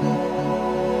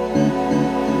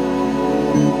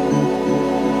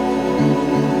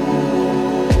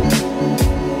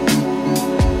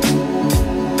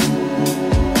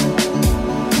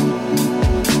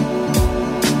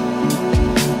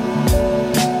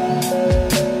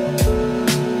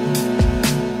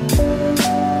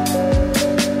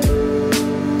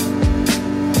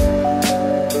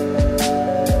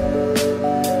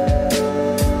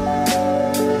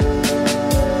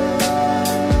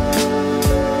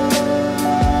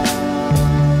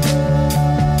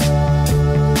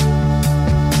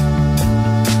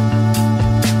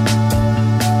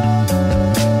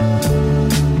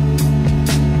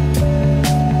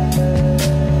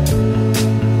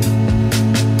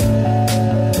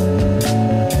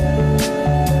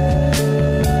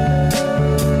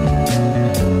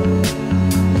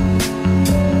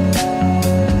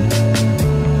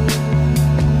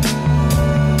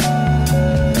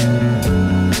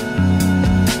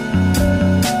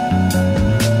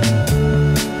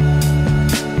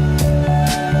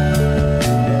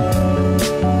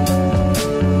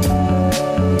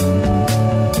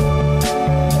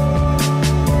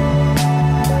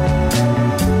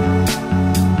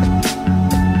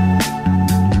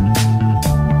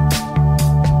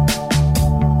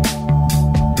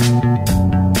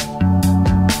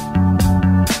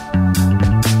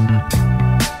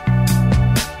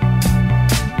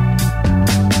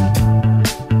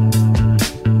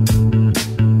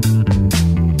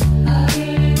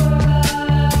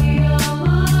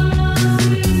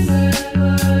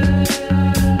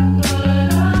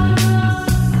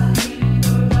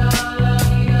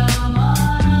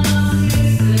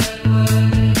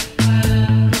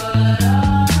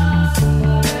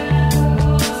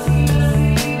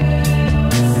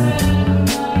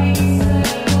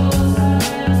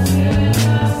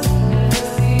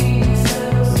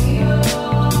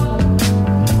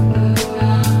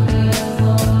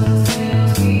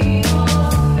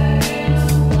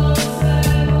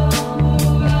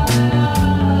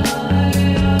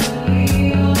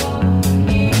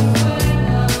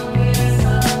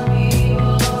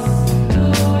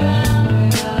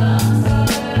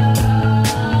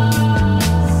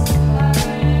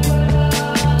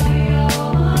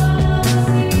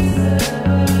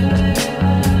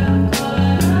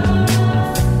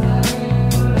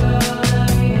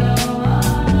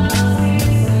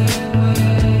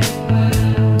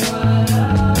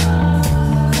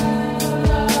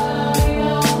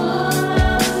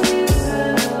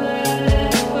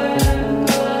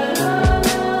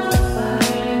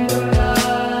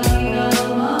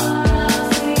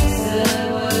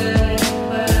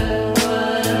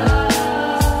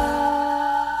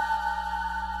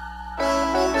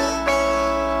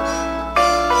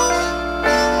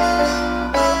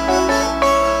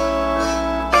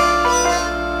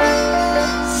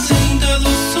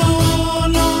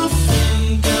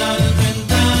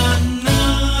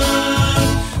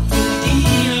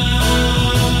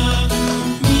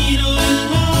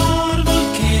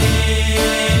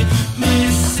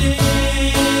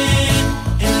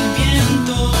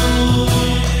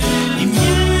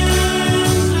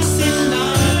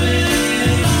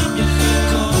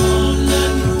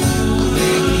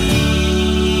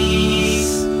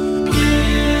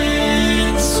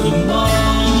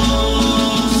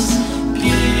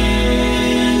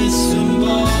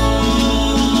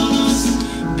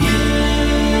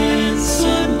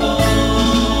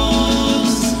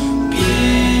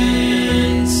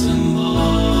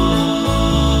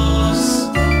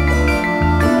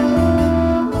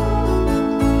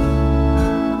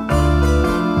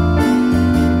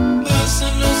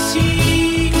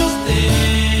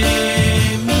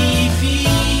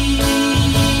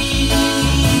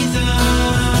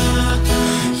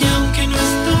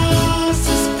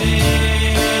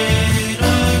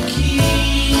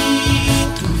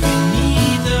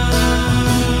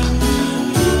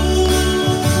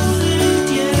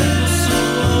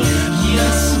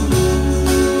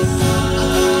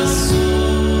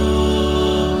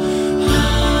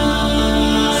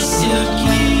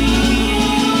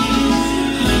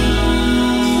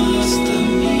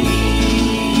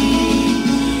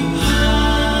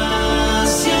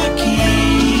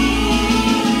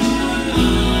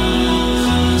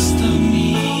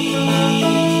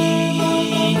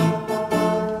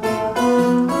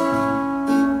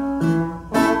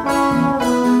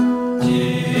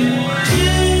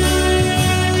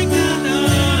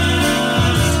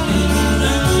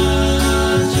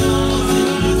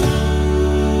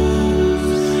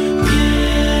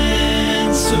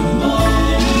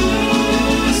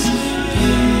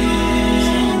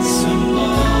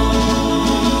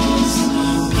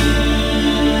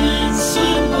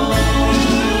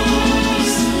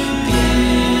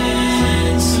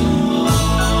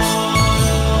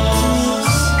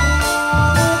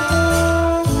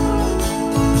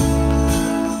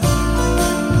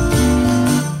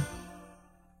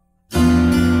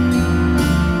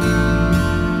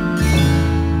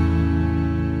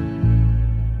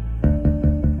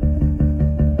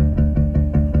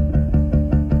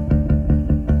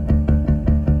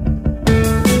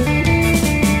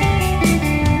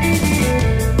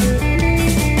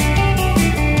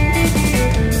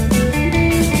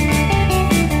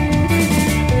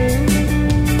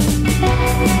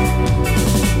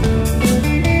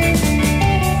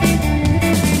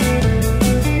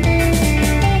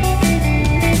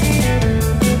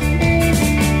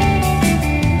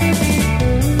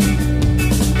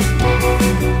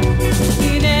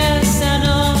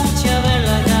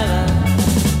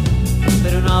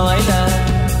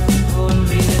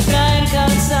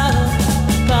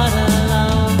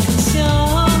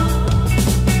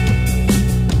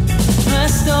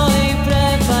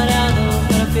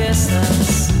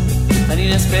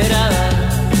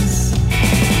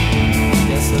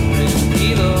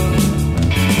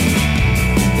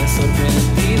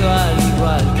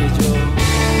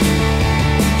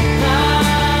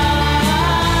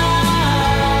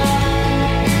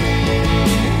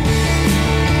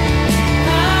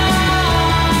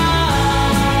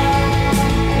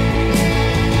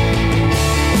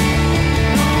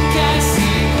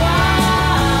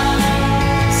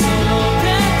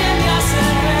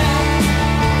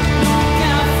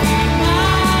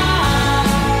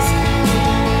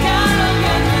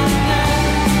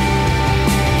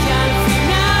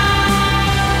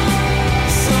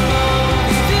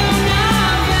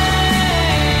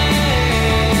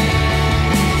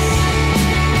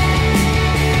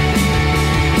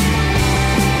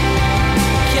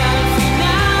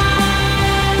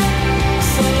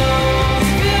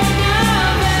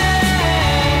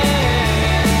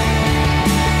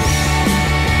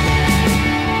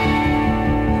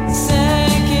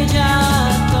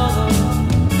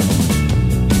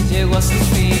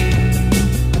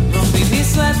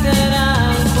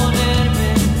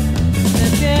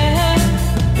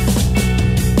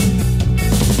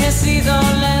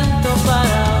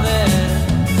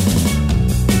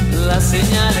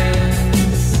 señales.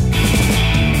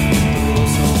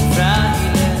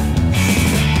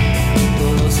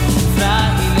 Todos son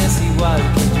frágiles igual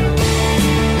que yo.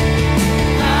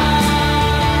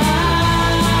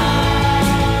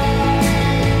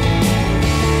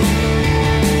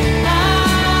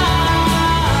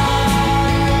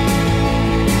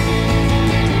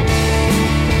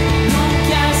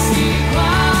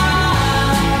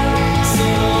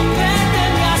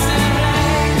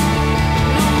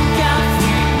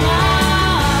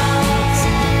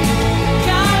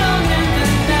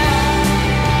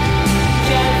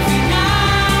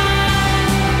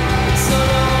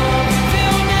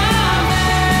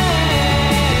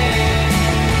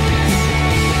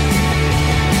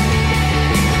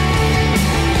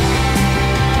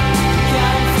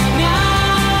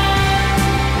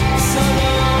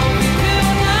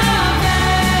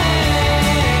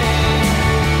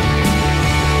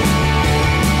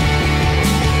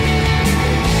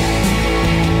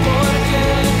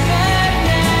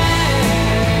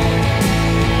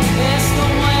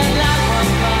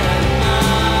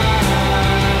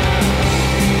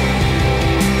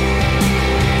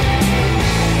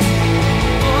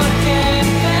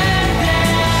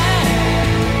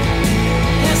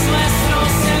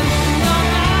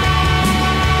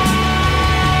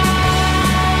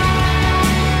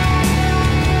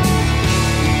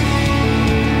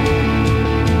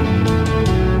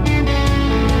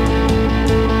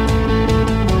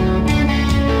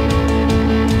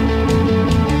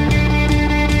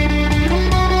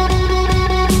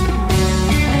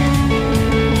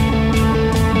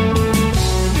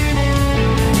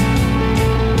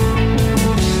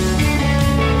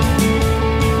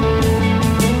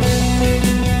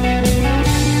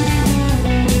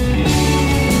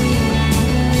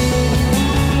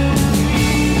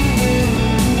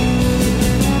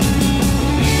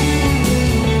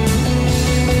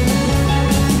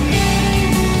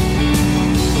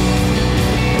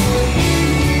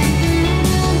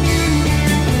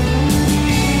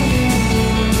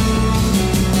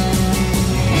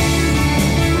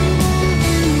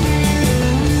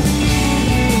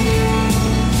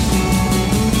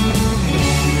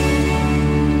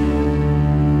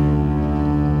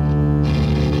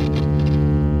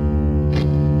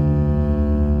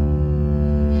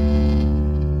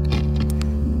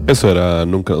 Eso era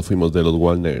Nunca nos fuimos de los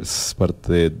Walners,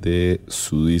 parte de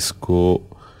su disco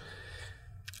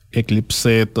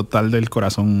Eclipse Total del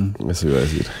Corazón. Eso iba a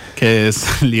decir. Que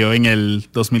salió en el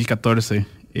 2014.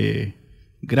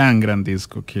 Gran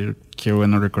disco. Qué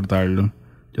bueno recordarlo.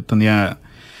 Yo tenía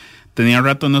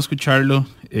rato no escucharlo.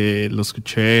 Lo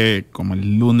escuché como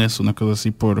el lunes, una cosa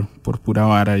así por pura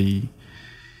vara. Y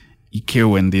qué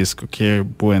buen disco.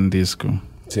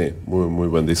 Sí, muy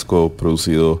buen disco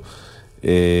producido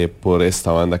por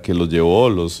esta banda que los llevó,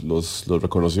 los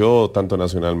reconoció tanto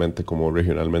nacionalmente como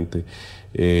regionalmente,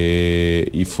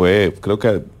 y creo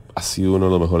que ha sido uno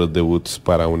de los mejores debuts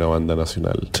para una banda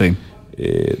nacional. Sí.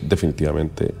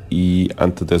 Definitivamente. Y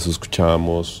antes de eso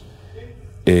escuchábamos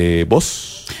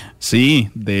Voz. Sí,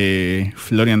 de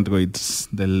Florian Droids,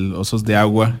 del Osos de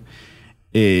Agua.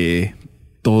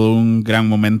 Todo un gran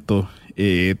momento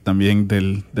también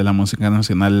de la música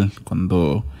nacional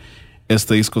cuando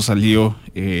este disco salió,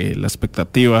 la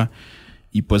expectativa,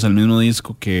 y pues el mismo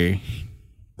disco que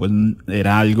pues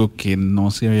era algo que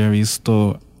no se había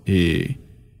visto que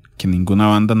ninguna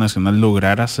banda nacional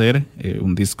lograra hacer,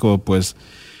 un disco pues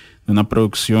de una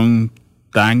producción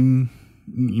tan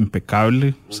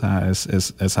impecable, o sea,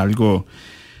 es algo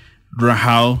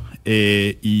rajado,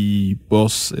 y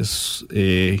Voz es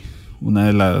una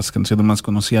de las canciones más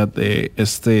conocidas de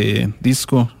este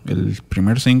disco, el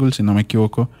primer single si no me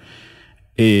equivoco.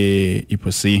 Y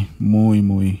pues sí, muy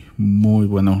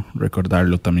bueno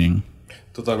recordarlo también.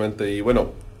 Totalmente. Y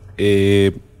bueno,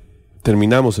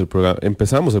 empezamos el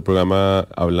programa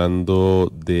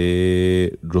hablando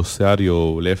de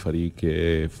Rosario Blefari,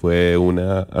 que fue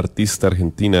una artista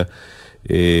argentina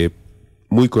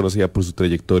muy conocida por su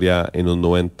trayectoria en los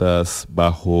 90s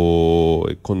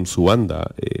con su banda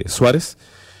Suárez,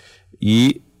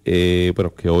 y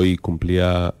bueno, que hoy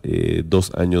cumplía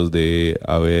 2 años de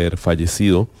haber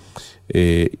fallecido,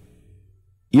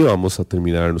 y vamos a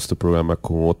terminar nuestro programa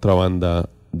con otra banda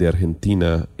de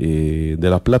Argentina, de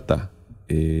La Plata.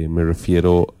 Me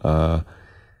refiero a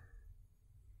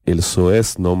El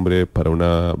Soez, nombre para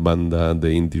una banda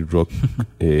de indie rock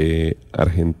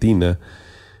argentina.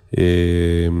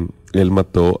 Él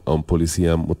mató a un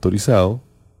policía motorizado,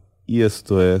 y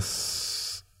esto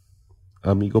es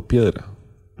Amigo Piedra.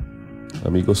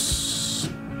 Amigos,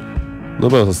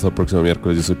 nos vemos hasta el próximo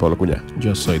miércoles. Yo soy Pablo Acuña.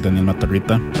 Yo soy Daniel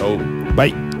Matarrita. Chao.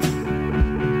 Bye.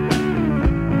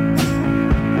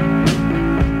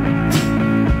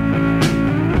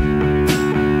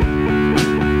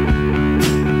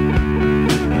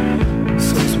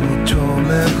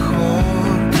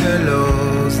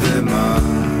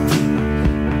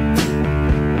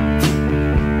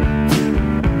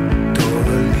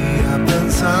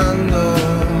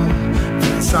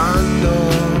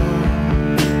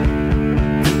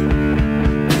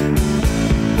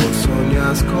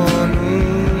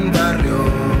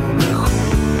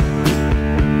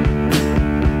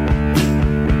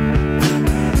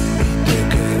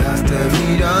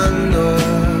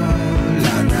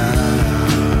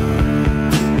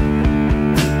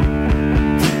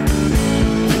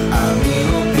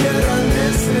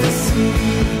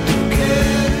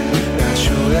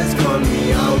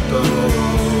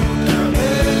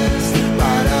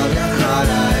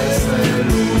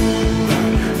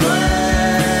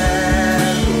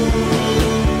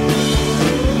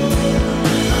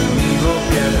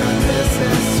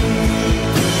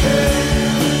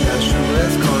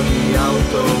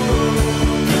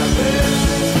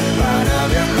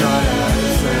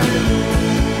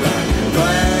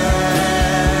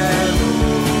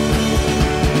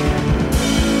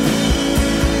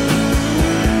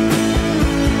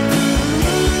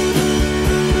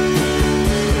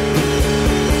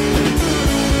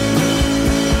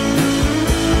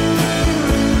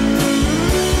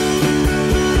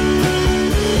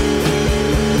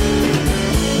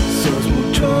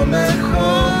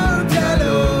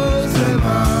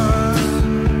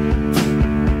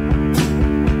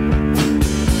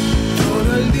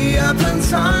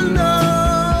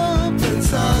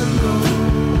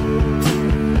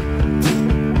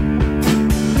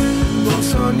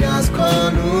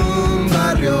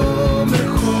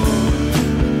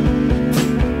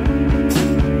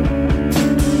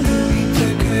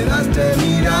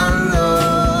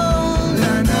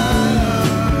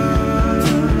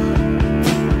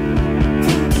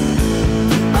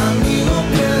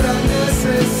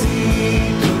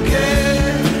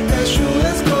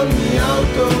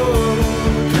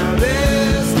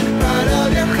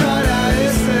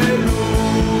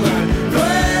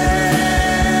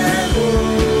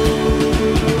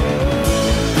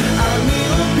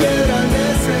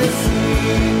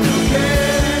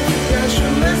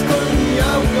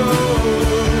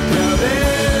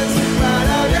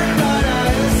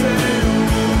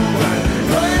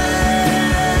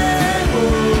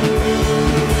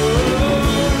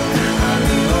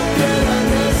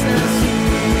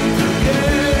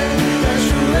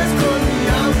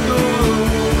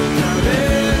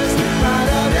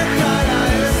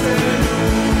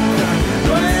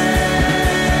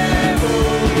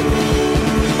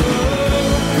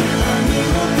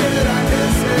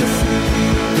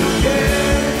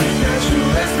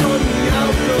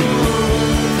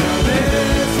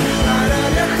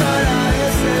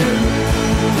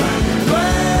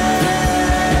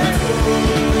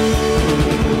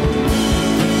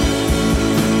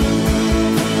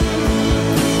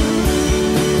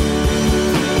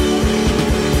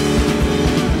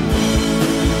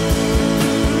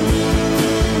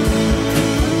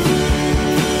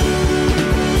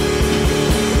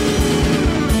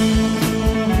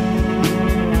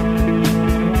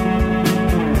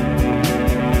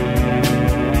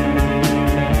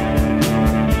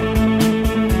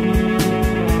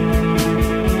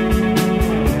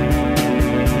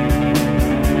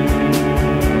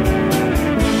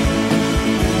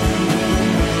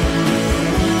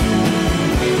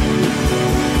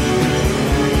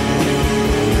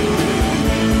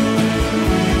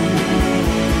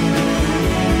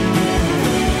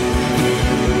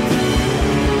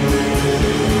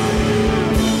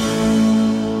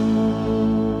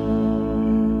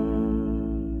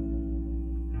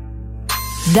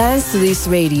 Dance to This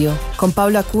Radio con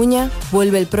Pablo Acuña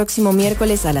vuelve el próximo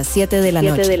miércoles a las 7 de la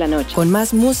noche. Con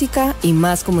más música y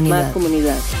más comunidad.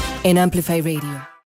 En Amplify Radio.